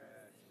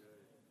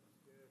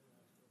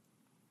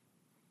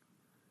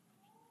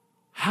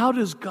 How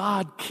does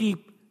God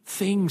keep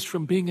things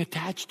from being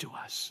attached to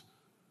us?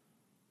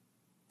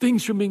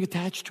 Things from being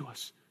attached to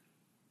us.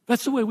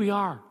 That's the way we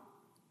are.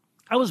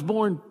 I was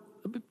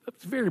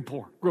very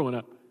poor growing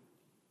up.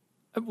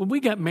 When we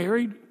got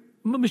married,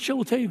 Michelle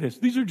will tell you this.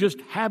 These are just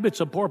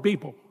habits of poor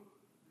people.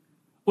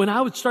 When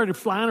I started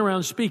flying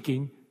around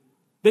speaking,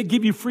 they'd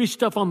give you free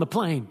stuff on the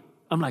plane.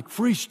 I'm like,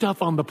 free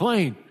stuff on the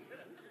plane.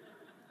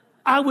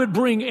 I would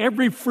bring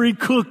every free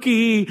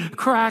cookie,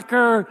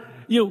 cracker,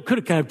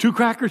 could I have 2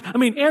 crackers? I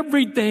mean,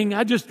 everything.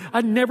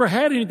 I never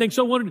had anything.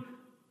 So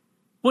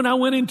when I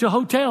went into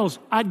hotels,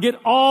 I'd get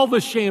all the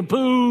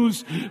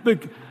shampoos.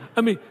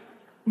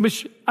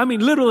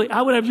 Literally,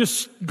 I would have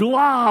just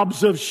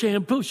globs of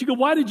shampoo. She'd go,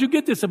 why did you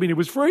get this? It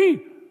was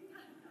free.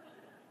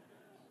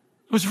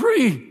 It was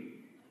free.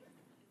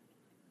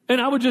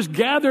 And I would just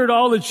gather it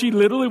all, and she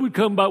literally would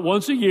come about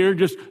once a year,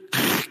 just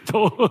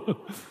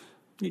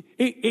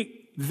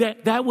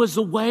that was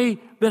the way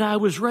that I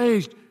was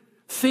raised.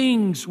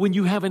 Things, when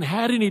you haven't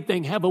had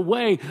anything, have a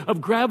way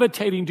of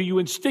gravitating to you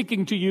and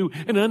sticking to you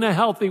in an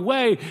unhealthy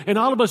way. And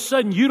all of a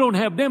sudden, you don't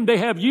have them, they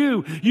have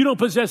you. You don't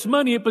possess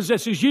money, it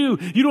possesses you.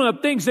 You don't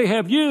have things, they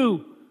have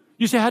you.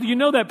 You say, how do you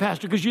know that,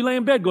 Pastor? Because you lay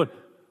in bed going,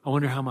 I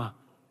wonder how my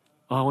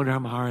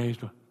RA's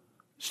doing.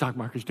 Stock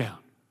market's down.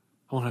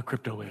 I wonder how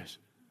crypto is.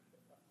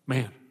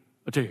 Man,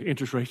 I tell you,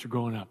 interest rates are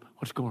going up.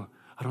 What's going on?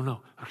 I don't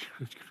know.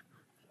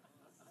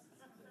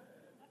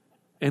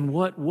 And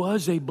what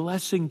was a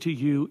blessing to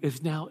you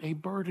is now a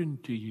burden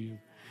to you.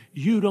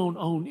 You don't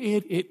own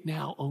it, it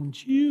now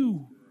owns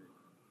you.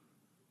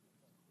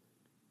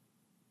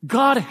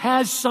 God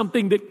has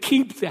something that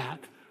keeps that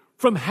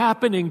from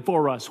happening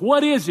for us.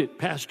 What is it,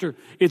 Pastor?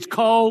 It's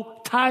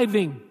called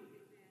tithing.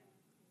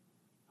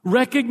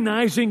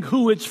 Recognizing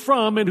who it's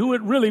from and who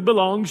it really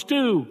belongs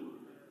to.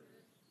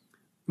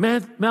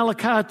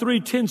 Malachi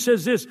 3:10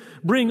 says this,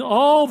 bring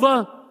all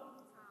the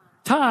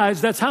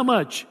tithes, that's how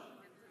much?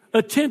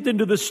 A tenth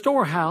into the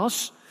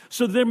storehouse,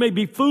 so there may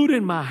be food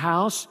in my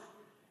house.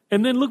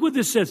 And then look what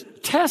this says.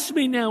 Test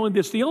me now in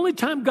this. The only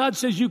time God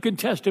says you can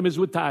test him is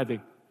with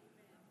tithing.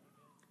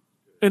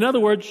 In other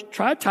words,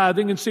 try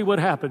tithing and see what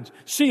happens.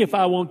 See if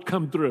I won't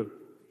come through.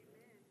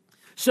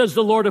 Says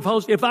the Lord of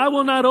hosts, if I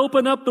will not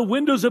open up the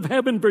windows of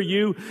heaven for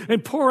you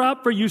and pour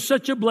out for you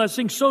such a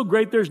blessing so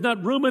great there's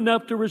not room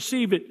enough to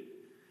receive it,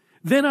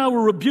 then I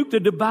will rebuke the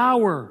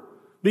devourer,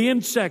 the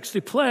insects,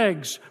 the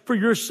plagues for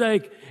your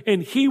sake,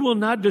 and he will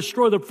not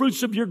destroy the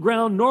fruits of your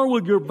ground, nor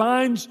will your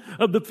vines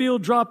of the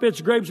field drop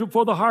its grapes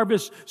before the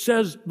harvest,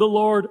 says the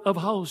Lord of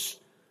hosts.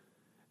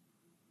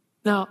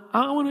 Now,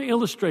 I want to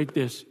illustrate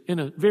this in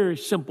a very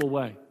simple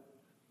way.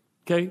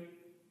 Okay?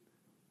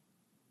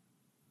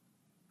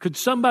 Could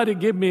somebody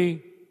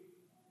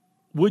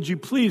would you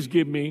please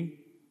give me,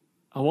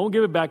 I won't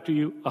give it back to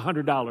you,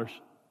 $100.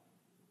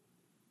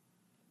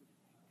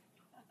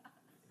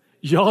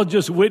 Y'all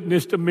just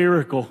witnessed a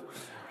miracle.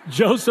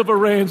 Joseph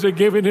Aranza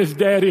giving his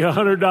daddy a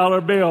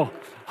 $100 bill.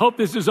 Hope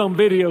this is on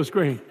video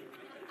screen.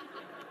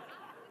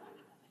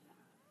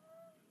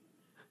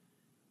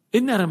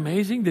 Isn't that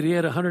amazing that he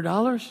had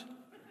 $100?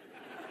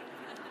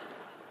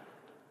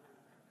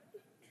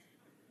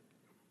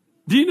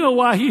 Do you know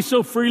why he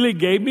so freely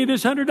gave me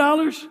this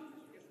 $100?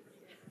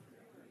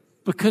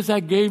 Because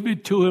I gave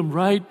it to him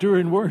right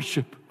during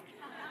worship.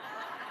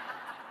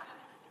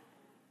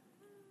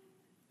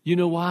 You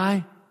know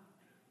why?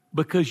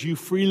 Because you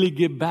freely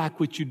give back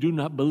what you do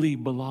not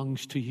believe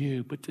belongs to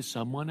you, but to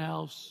someone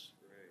else.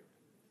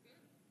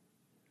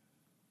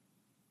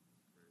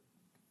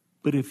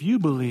 But if you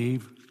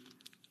believe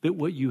that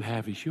what you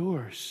have is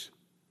yours,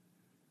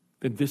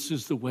 then this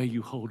is the way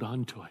you hold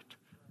on to it.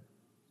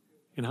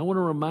 And I want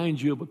to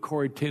remind you of what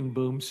Corrie ten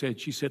Boom said.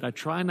 She said, I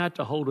try not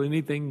to hold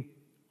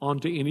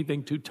onto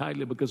anything too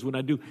tightly, because when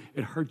I do,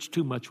 it hurts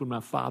too much when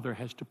my Father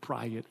has to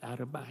pry it out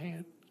of my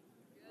hand.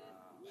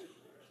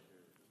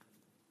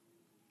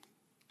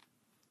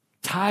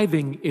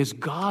 Tithing is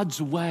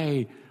God's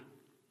way.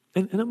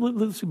 And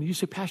listen to me. You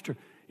say, Pastor,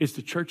 is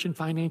the church in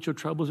financial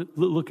trouble?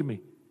 Look at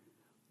me.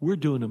 We're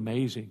doing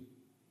amazing.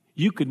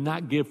 You could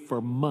not give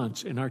for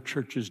months, and our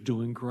church is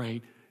doing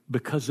great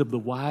because of the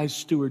wise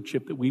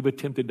stewardship that we've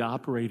attempted to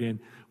operate in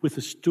with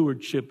the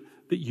stewardship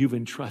that you've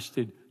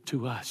entrusted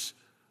to us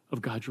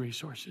of God's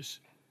resources.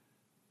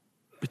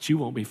 But you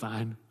won't be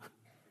fine.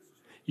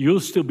 You'll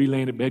still be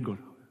laying in bed going,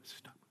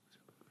 stop.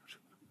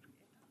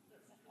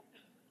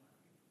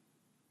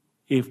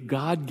 If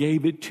God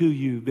gave it to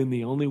you, then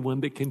the only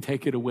one that can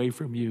take it away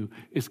from you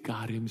is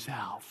God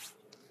himself.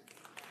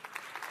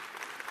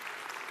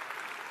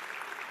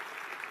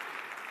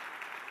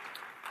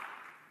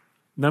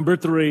 Number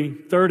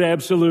 3, third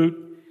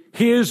absolute,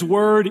 his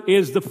word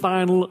is the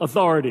final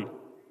authority.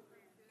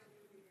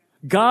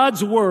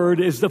 God's word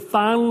is the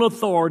final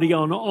authority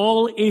on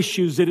all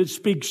issues that it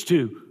speaks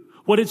to.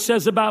 What it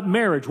says about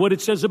marriage, what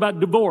it says about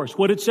divorce,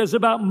 what it says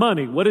about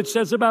money, what it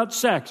says about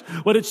sex,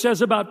 what it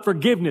says about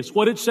forgiveness,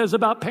 what it says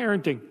about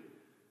parenting.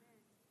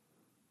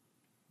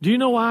 Do you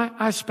know why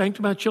I spanked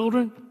my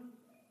children?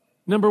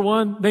 Number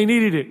 1, they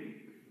needed it.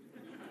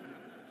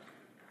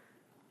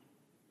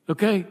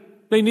 Okay?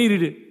 They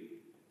needed it.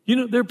 You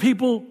know, there are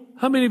people,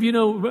 how many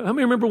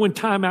remember when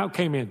timeout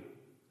came in?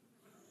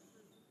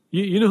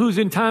 You know who's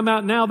in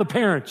timeout now? The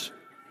parents.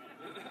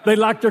 They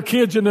lock their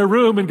kids in their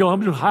room and go,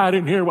 I'm just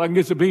hiding here where I can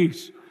get some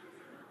peace.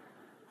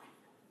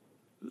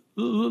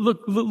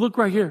 Look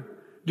right here.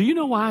 Do you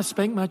know why I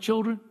spank my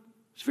children?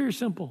 It's very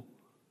simple.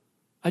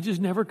 I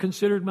just never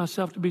considered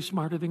myself to be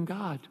smarter than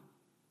God.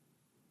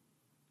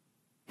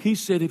 He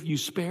said, if you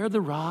spare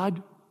the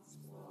rod.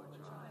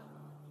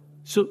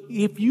 So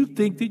if you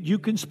think that you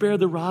can spare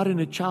the rod and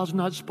a child's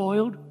not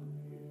spoiled,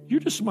 you're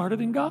just smarter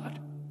than God.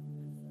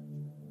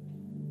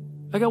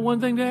 I got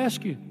one thing to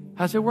ask you.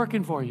 How's it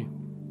working for you?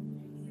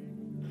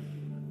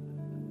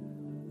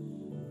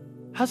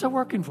 How's that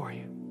working for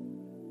you?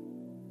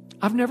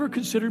 I've never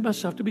considered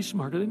myself to be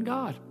smarter than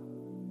God.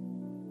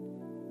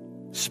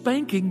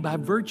 Spanking, by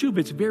virtue of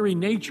its very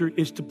nature,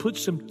 is to put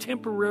some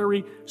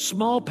temporary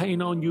small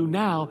pain on you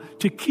now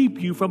to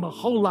keep you from a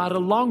whole lot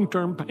of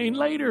long-term pain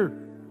later.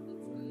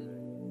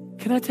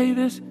 Can I tell you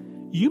this?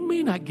 You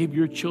may not give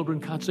your children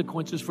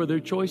consequences for their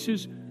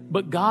choices,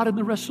 but God and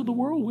the rest of the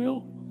world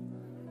will.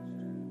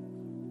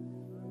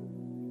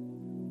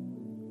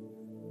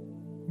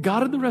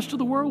 God and the rest of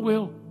the world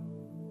will.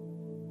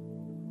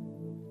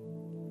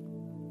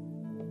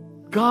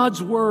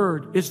 God's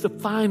word is the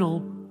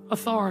final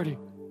authority.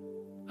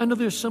 I know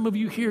there's some of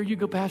you here, you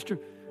go, Pastor,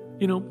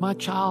 my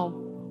child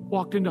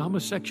walked into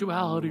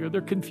homosexuality, or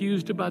they're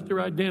confused about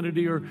their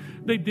identity, or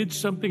they did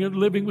something and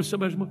living with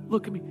somebody.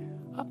 Look at me.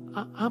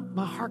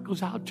 My heart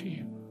goes out to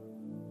you.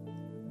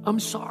 I'm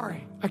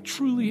sorry. I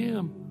truly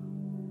am.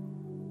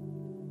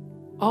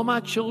 All my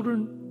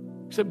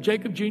children, except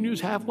Jacob Jr.,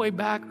 who's halfway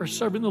back, are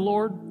serving the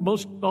Lord.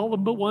 All of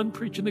them but one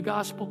preaching the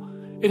gospel.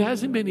 It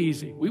hasn't been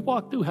easy. We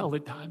walked through hell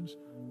at times.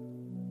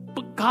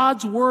 But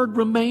God's word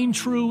remained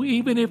true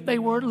even if they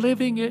weren't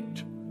living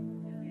it.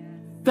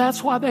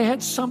 That's why they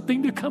had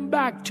something to come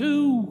back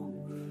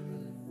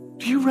to.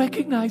 Do you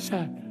recognize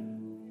that?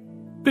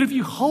 That if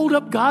you hold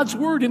up God's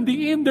word, in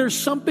the end, there's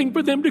something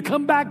for them to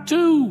come back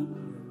to.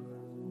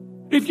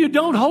 If you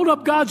don't hold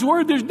up God's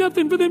word, there's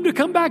nothing for them to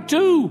come back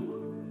to.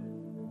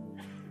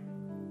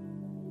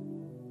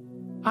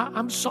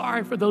 I'm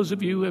sorry for those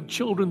of you who have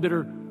children that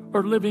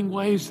are living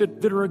ways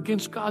that are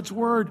against God's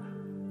word.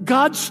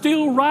 God's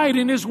still right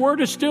and his word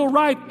is still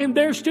right and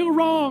they're still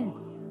wrong.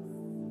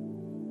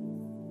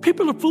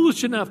 People are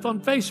foolish enough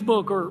on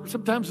Facebook or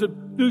sometimes the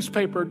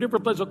newspaper,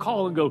 different places will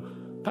call and go,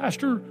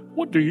 Pastor,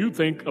 what do you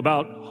think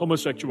about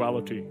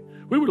homosexuality?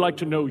 We would like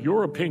to know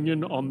your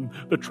opinion on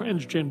the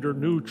transgender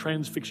new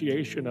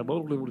transfixiation of... I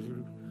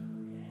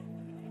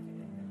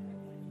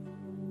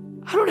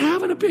don't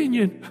have an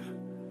opinion.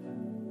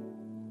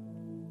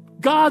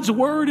 God's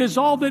word is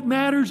all that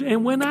matters.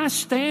 And when I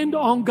stand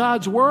on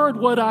God's word,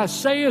 what I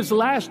say is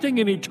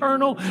lasting and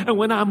eternal. And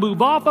when I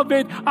move off of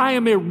it, I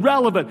am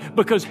irrelevant,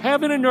 because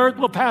heaven and earth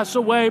will pass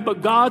away,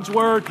 but God's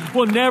word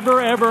will never,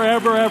 ever,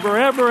 ever, ever,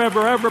 ever,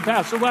 ever, ever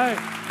pass away.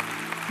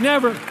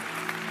 Never.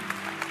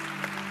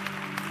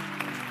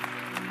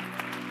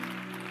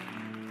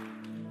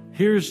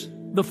 Here's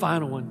the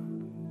final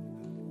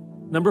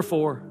one. Number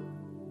 4.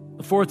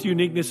 The fourth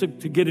uniqueness to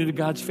get into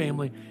God's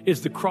family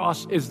is the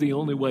cross is the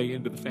only way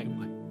into the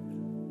family.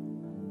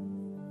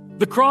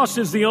 The cross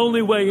is the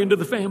only way into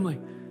the family.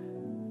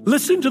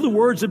 Listen to the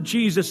words of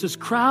Jesus as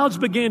crowds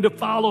began to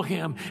follow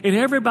him, and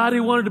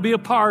everybody wanted to be a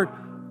part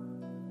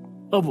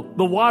of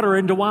the water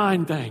into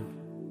wine thing.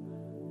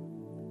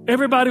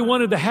 Everybody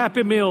wanted the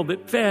happy meal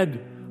that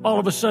fed all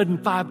of a sudden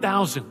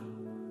 5,000.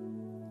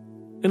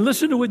 And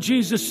listen to what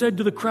Jesus said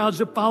to the crowds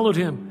that followed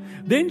him.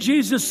 Then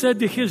Jesus said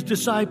to his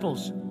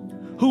disciples,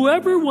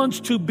 whoever wants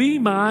to be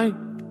my,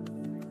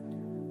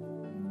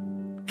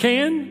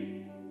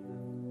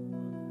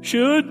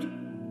 should,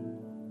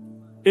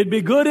 it'd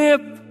be good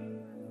if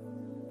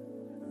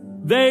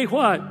they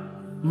what?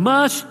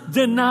 Must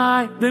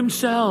deny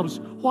themselves.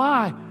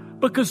 Why?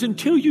 Because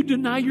until you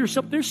deny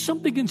yourself, there's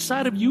something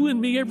inside of you and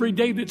me every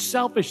day that's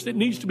selfish that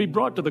needs to be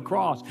brought to the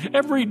cross.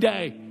 Every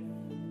day.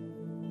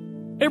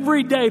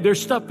 Every day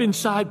there's stuff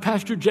inside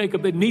Pastor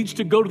Jacob that needs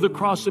to go to the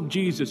cross of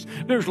Jesus.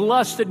 There's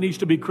lust that needs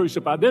to be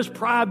crucified. There's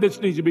pride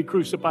that needs to be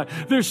crucified.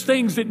 There's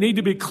things that need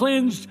to be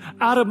cleansed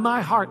out of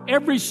my heart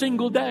every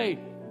single day.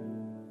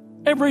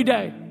 Every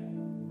day.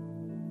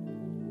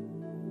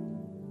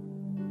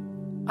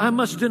 I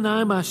must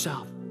deny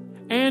myself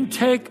and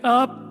take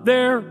up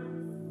their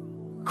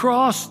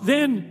cross.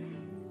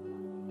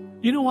 Then,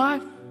 you know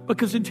why?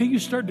 Because until you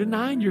start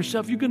denying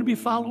yourself, you're going to be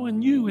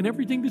following you and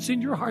everything that's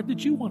in your heart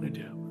that you want to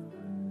do.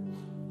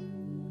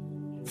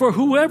 For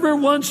whoever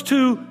wants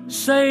to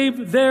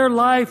save their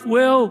life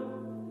will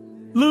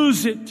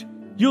lose it.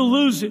 You'll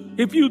lose it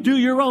if you do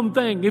your own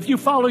thing, if you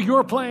follow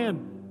your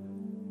plan.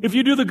 If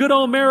you do the good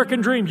old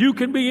American dream, you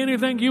can be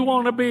anything you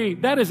want to be.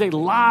 That is a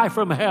lie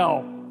from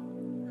hell.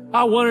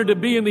 I wanted to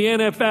be in the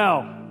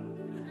NFL.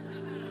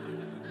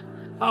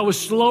 I was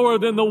slower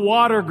than the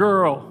water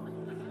girl.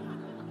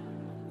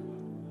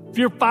 If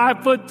you're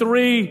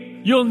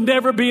 5'3", you'll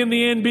never be in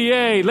the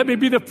NBA. Let me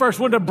be the first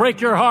one to break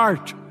your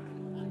heart.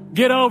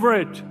 Get over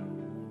it.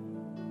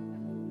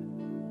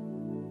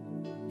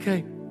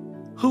 Okay.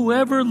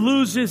 Whoever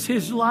loses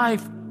his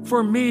life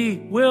for me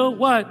will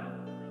what?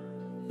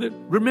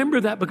 Remember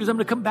that, because I'm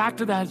going to come back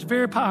to that. It's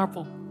very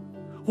powerful.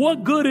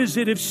 What good is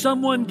it if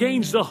someone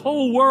gains the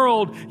whole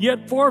world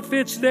yet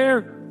forfeits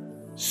their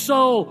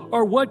soul?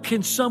 Or what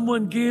can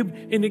someone give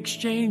in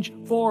exchange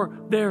for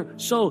their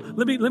soul?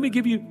 Let me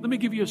give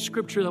you a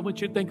scripture. I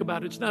want you to think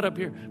about it. It's not up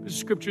here. The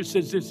scripture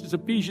says this. It's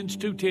Ephesians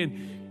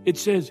 2:10. It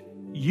says,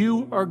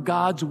 you are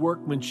God's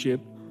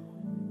workmanship.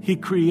 He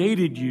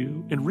created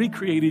you and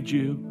recreated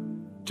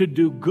you to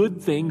do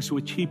good things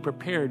which he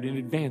prepared in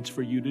advance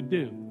for you to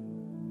do.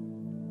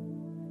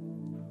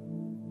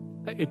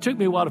 It took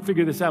me a while to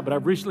figure this out, but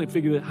I've recently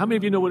figured out. How many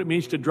of you know what it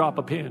means to drop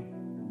a pin?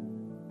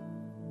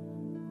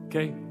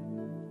 Okay?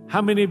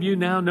 How many of you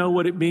now know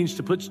what it means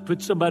to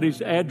put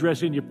somebody's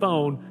address in your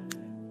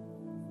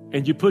phone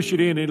and you push it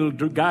in, it'll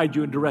guide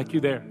you and direct you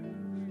there?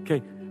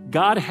 Okay?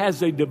 God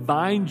has a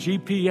divine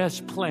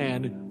GPS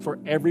plan for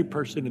every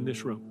person in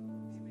this room.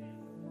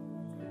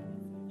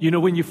 You know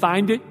when you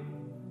find it?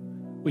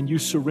 When you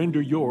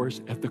surrender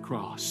yours at the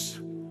cross.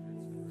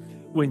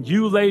 When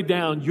you lay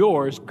down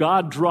yours,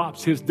 God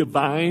drops His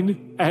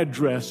divine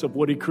address of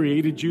what He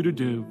created you to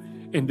do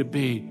and to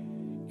be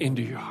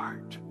into your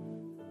heart.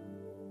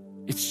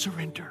 It's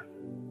surrender.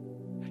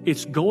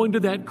 It's going to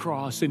that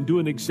cross and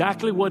doing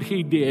exactly what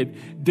He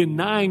did,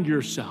 denying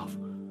yourself,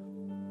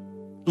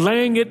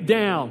 laying it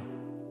down.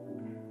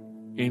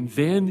 And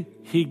then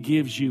He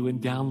gives you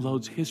and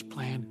downloads His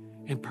plan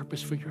and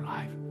purpose for your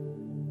life.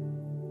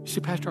 You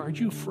say, Pastor, aren't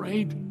you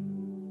afraid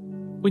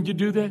when you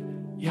do that?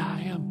 Yeah,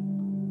 I am.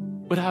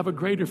 But I have a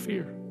greater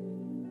fear.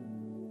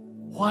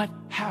 What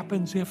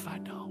happens if I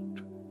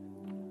don't?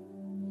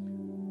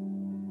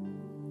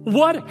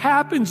 What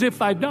happens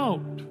if I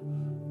don't?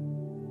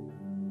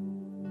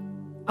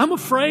 I'm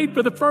afraid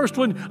for the first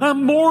one.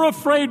 I'm more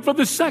afraid for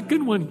the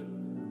second one.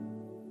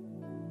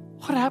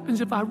 What happens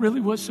if I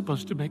really was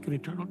supposed to make an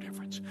eternal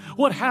difference?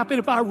 What happened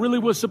if I really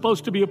was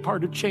supposed to be a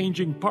part of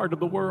changing part of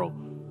the world?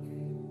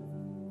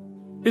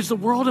 Is the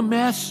world a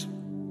mess?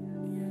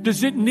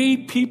 Does it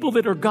need people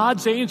that are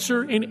God's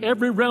answer in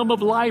every realm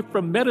of life,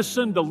 from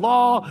medicine to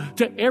law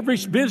to every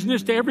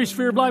business to every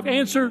sphere of life?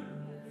 Answer.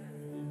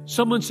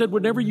 Someone said,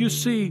 whenever you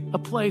see a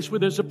place where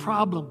there's a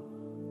problem,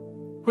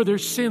 where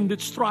there's sin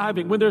that's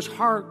thriving, when there's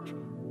heart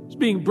that's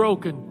being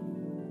broken,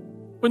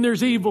 when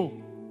there's evil,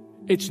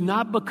 it's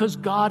not because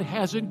God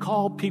hasn't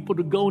called people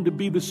to go and to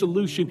be the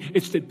solution.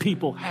 It's that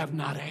people have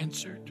not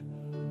answered.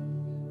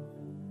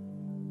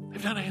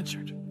 They've not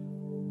answered.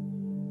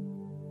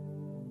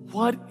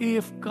 What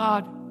if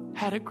God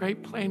had a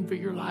great plan for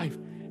your life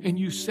and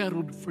you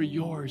settled for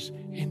yours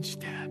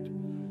instead?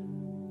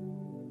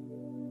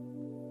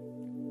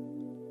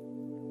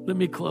 Let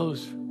me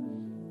close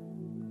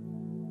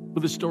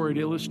with a story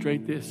to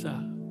illustrate this.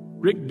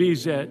 Rick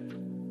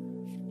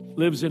Bezet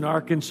lives in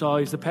Arkansas.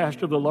 He's the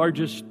pastor of the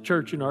largest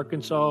church in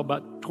Arkansas,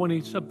 about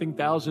 20-something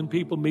thousand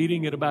people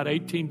meeting at about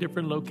 18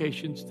 different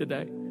locations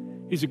today.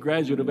 He's a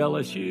graduate of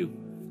LSU.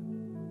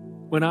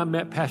 When I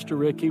met Pastor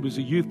Rick, he was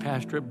a youth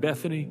pastor at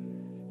Bethany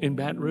in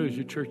Baton Rouge,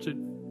 a church that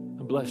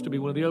I'm blessed to be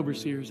one of the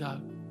overseers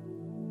of.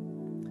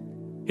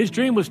 His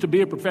dream was to be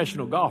a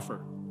professional golfer,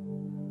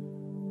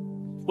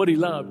 what he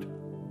loved.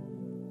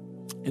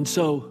 And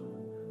so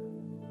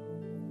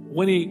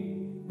when he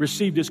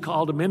received his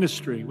call to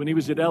ministry, when he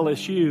was at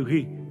LSU,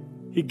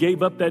 he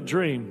gave up that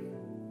dream,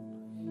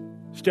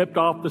 stepped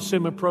off the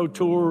semi-pro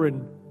tour,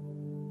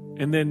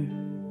 and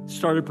then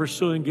started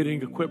pursuing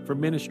getting equipped for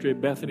ministry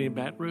at Bethany in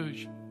Baton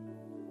Rouge.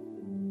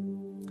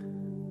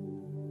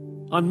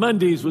 On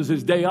Mondays was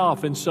his day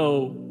off, and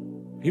so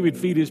he would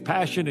feed his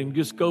passion and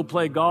just go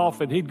play golf,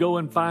 and he'd go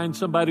and find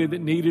somebody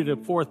that needed a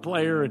fourth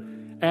player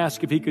and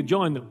ask if he could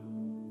join them.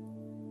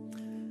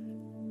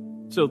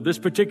 So this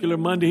particular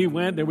Monday he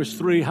went. There was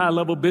 3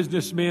 high-level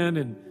businessmen,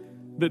 and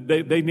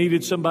they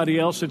needed somebody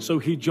else, and so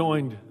he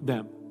joined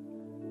them.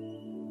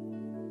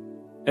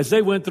 As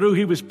they went through,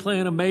 he was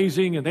playing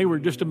amazing, and they were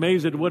just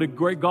amazed at what a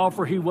great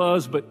golfer he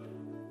was, but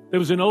there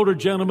was an older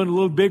gentleman, a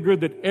little bigger,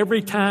 that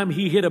every time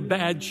he hit a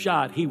bad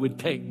shot, he would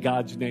take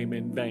God's name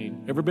in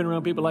vain. Ever been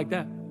around people like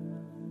that?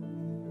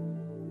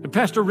 And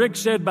Pastor Rick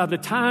said by the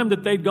time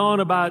that they'd gone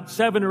about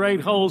 7 or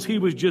 8 holes, he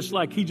just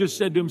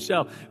said to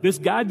himself, this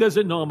guy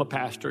doesn't know I'm a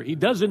pastor. He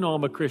doesn't know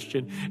I'm a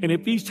Christian. And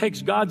if he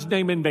takes God's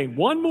name in vain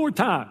one more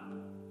time,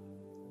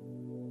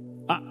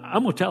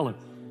 I'm going to tell him.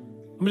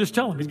 I'm going to just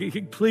tell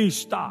him, please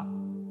stop.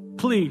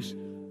 Please.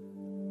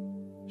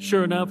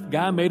 Sure enough,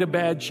 guy made a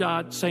bad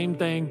shot, same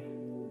thing.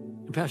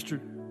 And Pastor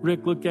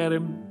Rick looked at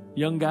him,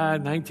 young guy,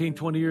 19,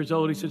 20 years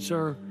old. He said,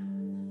 sir,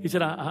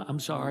 I'm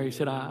sorry. He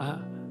said,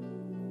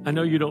 I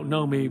know you don't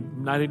know me,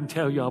 and I didn't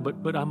tell y'all,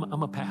 but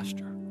I'm a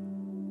pastor.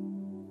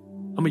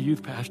 I'm a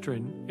youth pastor,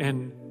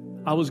 and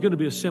I was going to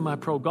be a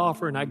semi-pro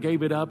golfer, and I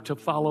gave it up to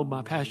follow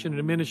my passion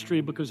in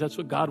ministry because that's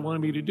what God wanted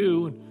me to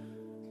do.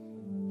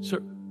 And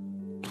sir,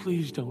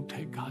 please don't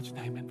take God's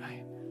name in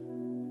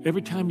vain.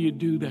 Every time you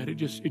do that, it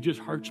just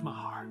hurts my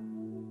heart.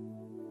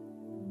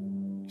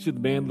 He said the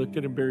man looked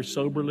at him very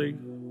soberly,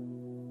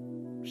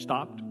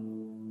 stopped,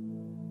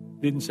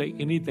 didn't say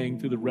anything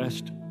through the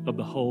rest of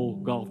the whole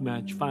golf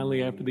match.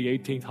 Finally, after the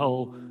 18th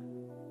hole,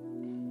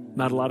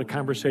 not a lot of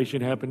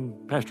conversation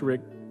happened. Pastor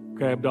Rick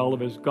grabbed all of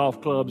his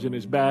golf clubs in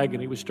his bag,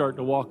 and he was starting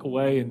to walk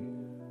away,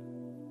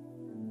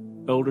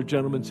 and the older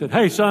gentleman said,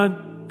 hey,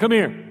 son, come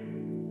here.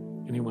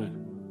 And he went,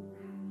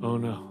 oh,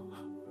 no.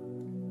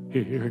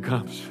 Here it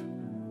comes.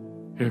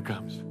 Here it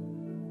comes.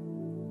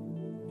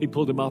 He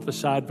pulled him off the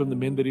side from the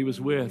men that he was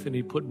with, and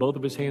he put both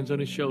of his hands on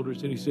his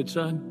shoulders, and he said,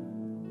 son,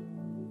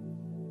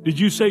 did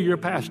you say you're a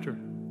pastor?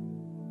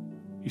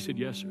 He said,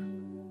 yes, sir.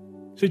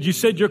 He said, you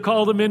said you're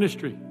called to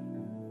ministry?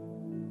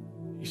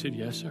 He said,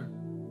 yes, sir.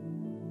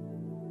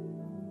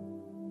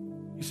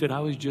 He said,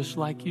 I was just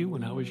like you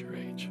when I was your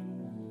age.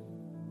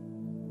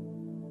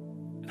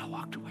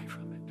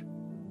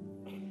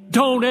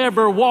 Don't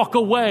ever walk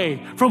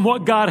away from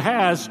what God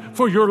has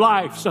for your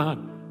life,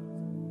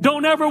 son.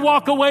 Don't ever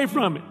walk away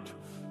from it.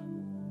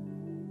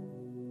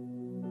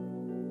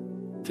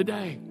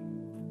 Today,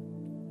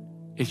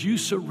 as you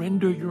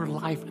surrender your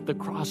life at the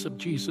cross of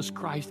Jesus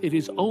Christ, it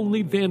is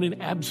only then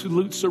in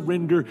absolute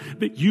surrender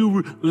that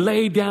you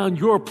lay down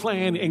your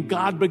plan and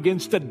God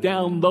begins to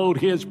download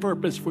His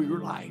purpose for your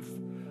life.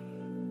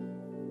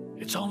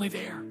 It's only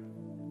there.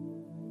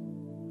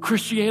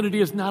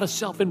 Christianity is not a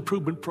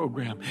self-improvement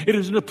program. It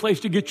isn't a place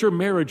to get your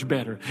marriage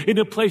better. It isn't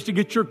a place to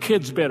get your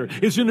kids better.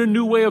 It isn't a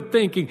new way of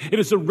thinking. It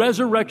is the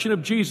resurrection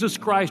of Jesus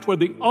Christ, where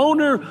the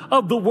owner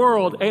of the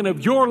world and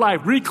of your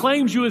life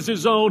reclaims you as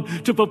His own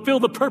to fulfill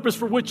the purpose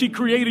for which He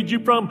created you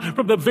from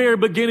the very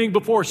beginning,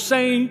 before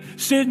sin,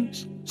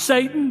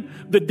 Satan,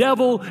 the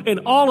devil,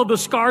 and all of the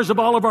scars of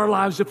all of our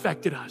lives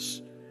affected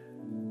us.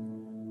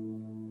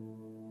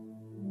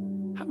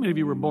 How many of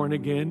you were born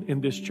again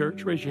in this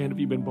church? Raise your hand if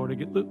you've been born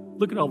again.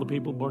 Look at all the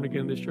people born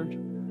again in this church.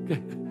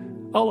 Okay.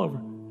 All over.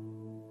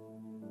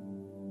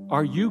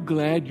 Are you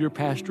glad your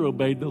pastor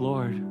obeyed the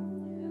Lord?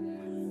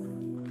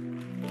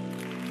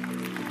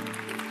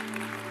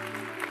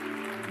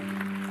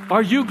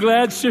 Are you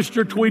glad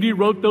Sister Tweety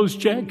wrote those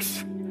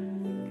checks?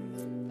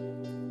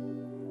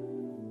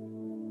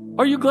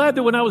 Are you glad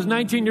that when I was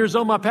 19 years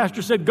old, my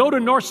pastor said, go to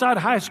Northside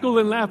High School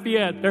in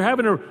Lafayette. They're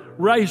having a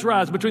race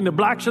rise between the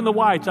blacks and the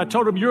whites. I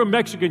told him, you're a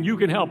Mexican, you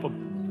can help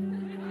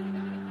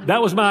them.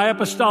 That was my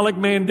apostolic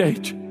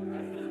mandate.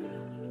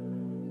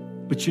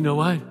 But you know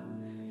what?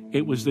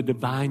 It was the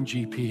divine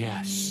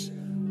GPS.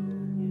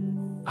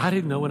 I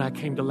didn't know when I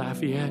came to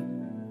Lafayette,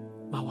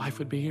 my wife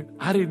would be here.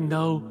 I didn't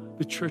know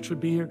the church would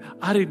be here.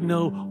 I didn't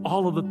know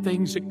all of the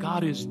things that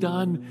God has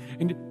done.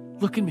 And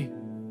look at me.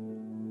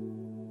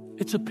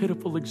 It's a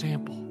pitiful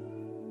example.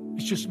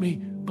 It's just me.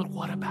 But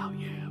what about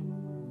you?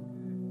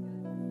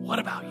 What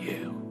about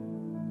you?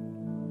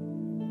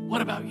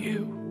 What about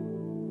you?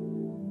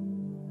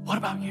 What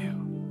about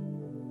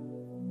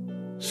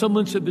you?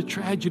 Someone said the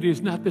tragedy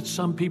is not that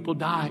some people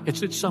die,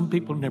 it's that some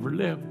people never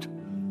lived.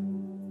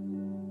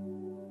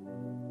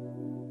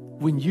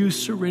 When you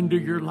surrender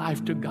your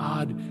life to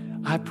God,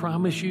 I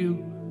promise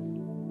you,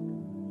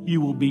 you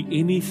will be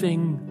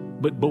anything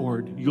but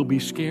bored. You'll be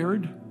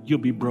scared. You'll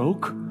be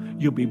broke.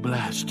 You'll be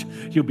blessed.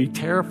 You'll be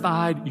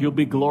terrified. You'll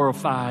be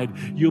glorified.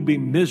 You'll be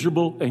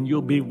miserable, and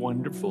you'll be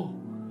wonderful.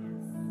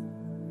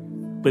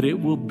 But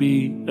it will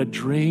be a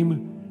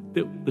dream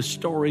that the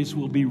stories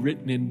will be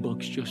written in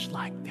books just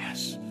like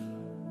this.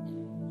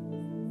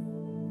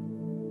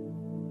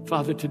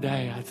 Father,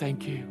 today I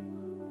thank you.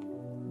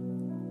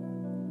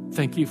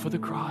 Thank you for the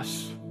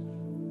cross,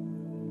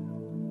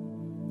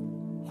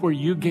 where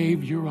you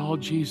gave your all,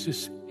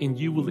 Jesus, and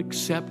you will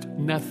accept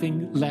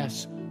nothing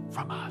less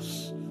from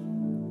us.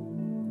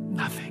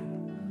 Nothing.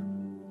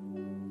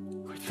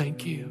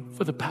 Thank you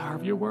for the power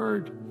of your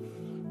word.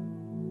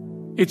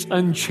 It's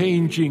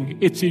unchanging.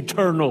 It's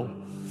eternal.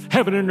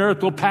 Heaven and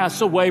earth will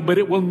pass away, but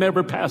it will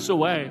never pass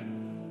away.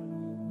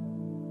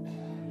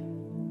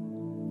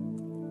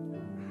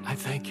 I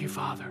thank you,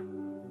 Father,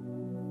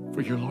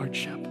 for your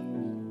lordship.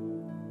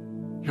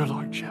 Your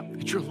lordship.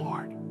 It's your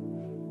Lord.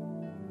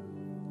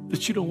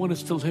 That you don't want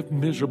us to live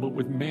miserable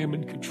with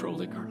mammon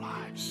controlling our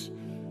lives.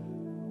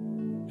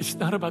 It's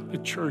not about the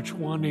church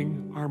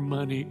wanting our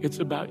money. It's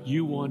about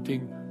you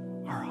wanting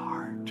our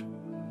heart.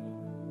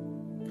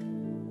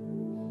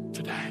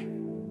 Today,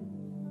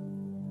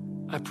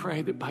 I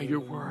pray that by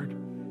your word,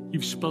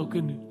 you've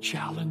spoken,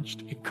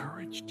 challenged,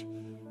 encouraged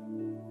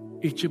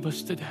each of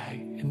us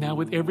today. And now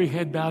with every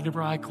head bowed and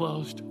every eye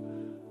closed,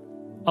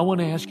 I want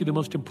to ask you the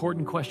most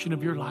important question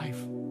of your life.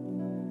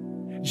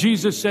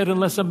 Jesus said,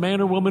 unless a man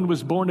or woman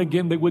was born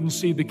again, they wouldn't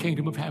see the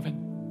kingdom of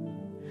heaven.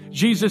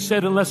 Jesus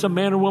said, unless a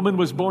man or woman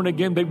was born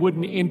again, they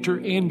wouldn't enter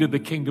into the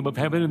kingdom of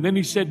heaven. And then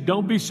he said,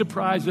 don't be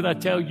surprised that I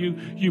tell you,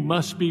 you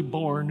must be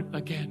born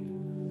again.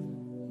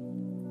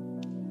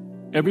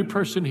 Every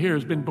person here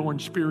has been born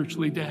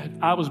spiritually dead.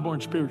 I was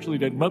born spiritually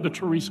dead. Mother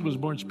Teresa was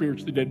born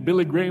spiritually dead.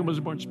 Billy Graham was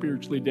born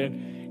spiritually dead.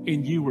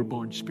 And you were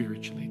born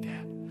spiritually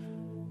dead.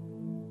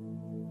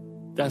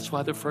 That's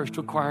why the first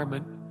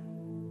requirement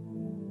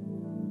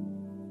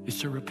is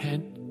to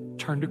repent,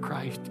 turn to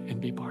Christ,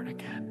 and be born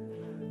again.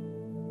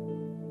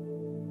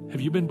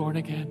 Have you been born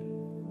again?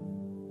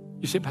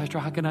 You say, Pastor,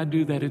 how can I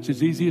do that? It's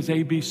as easy as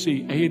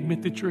ABC. A,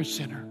 admit that you're a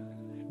sinner.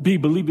 B,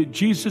 believe that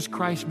Jesus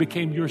Christ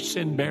became your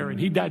sin bearer.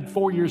 He died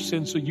for your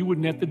sin so you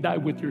wouldn't have to die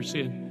with your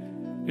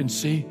sin. And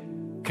C,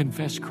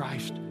 confess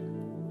Christ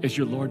as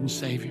your Lord and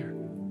Savior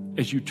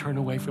as you turn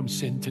away from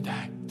sin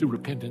today through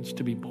repentance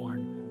to be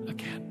born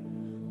again.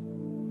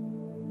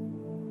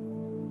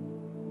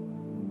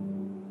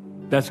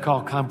 That's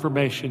called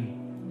confirmation.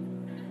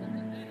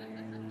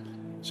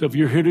 So if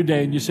you're here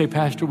today and you say,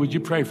 Pastor, would you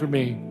pray for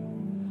me?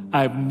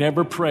 I've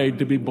never prayed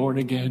to be born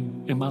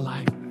again in my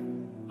life.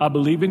 I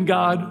believe in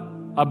God.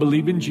 I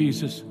believe in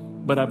Jesus,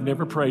 but I've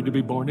never prayed to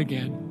be born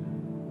again.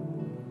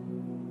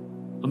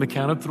 On the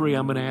count of 3,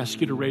 I'm going to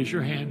ask you to raise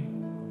your hand.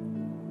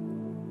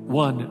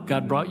 1,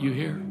 God brought you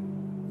here.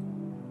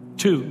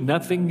 2,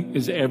 nothing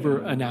is ever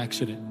an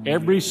accident.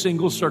 Every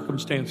single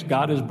circumstance,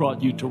 God has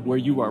brought you to where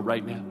you are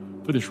right now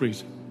for this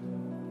reason.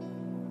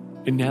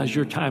 And now's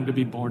your time to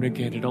be born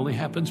again. It only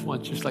happens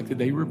once, just like the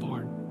day you were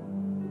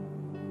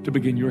born, to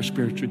begin your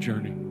spiritual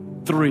journey.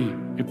 3,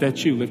 if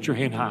that's you, lift your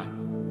hand high.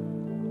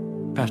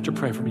 Pastor,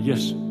 pray for me.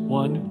 Yes,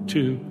 1,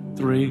 2,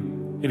 3.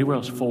 Anywhere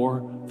else?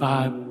 4,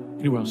 5.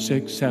 Anywhere else?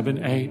 6,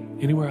 7, 8.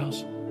 Anywhere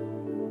else?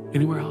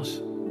 Anywhere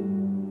else?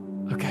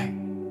 Okay.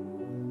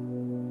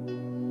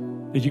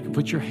 Then you can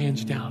put your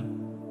hands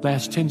down.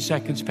 Last 10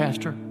 seconds,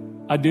 Pastor.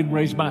 I didn't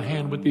raise my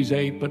hand with these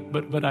 8,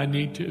 but I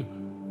need to.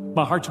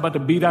 My heart's about to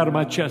beat out of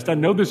my chest. I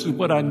know this is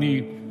what I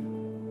need.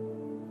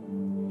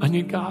 I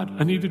need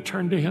God. I need to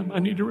turn to Him. I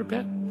need to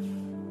repent.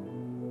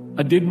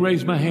 I didn't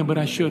raise my hand, but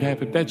I should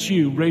have. If that's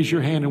you, raise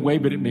your hand and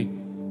wave it at me.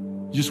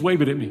 Just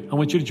wave it at me. I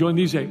want you to join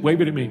these 8. Wave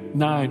it at me.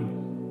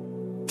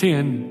 9,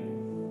 10.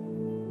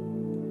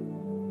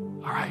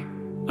 All right.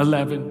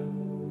 11.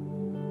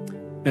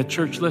 Now,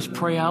 church, let's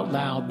pray out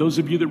loud. Those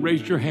of you that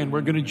raised your hand,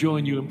 we're going to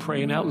join you in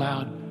praying out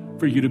loud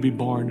for you to be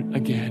born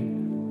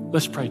again.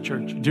 Let's pray,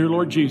 church. Dear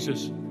Lord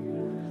Jesus,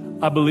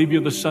 I believe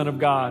you're the Son of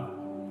God.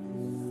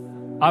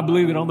 I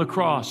believe that on the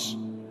cross,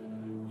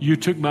 you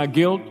took my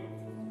guilt,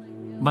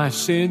 my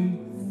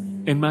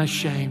sin, and my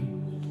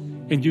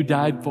shame, and you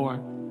died for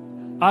it.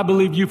 I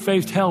believe you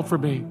faced hell for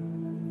me,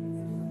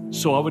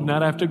 so I would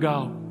not have to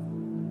go.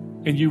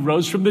 And you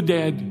rose from the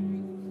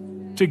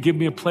dead to give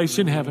me a place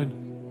in heaven,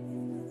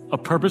 a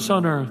purpose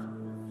on earth,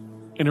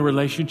 and a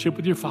relationship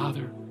with your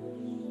Father.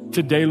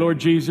 Today, Lord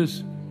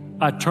Jesus,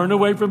 I turn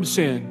away from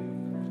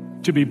sin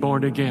to be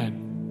born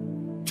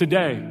again.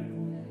 Today,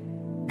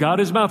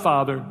 God is my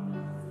Father,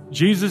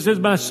 Jesus is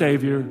my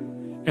Savior,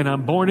 and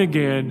I'm born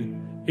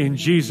again in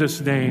Jesus'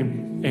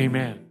 name.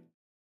 Amen.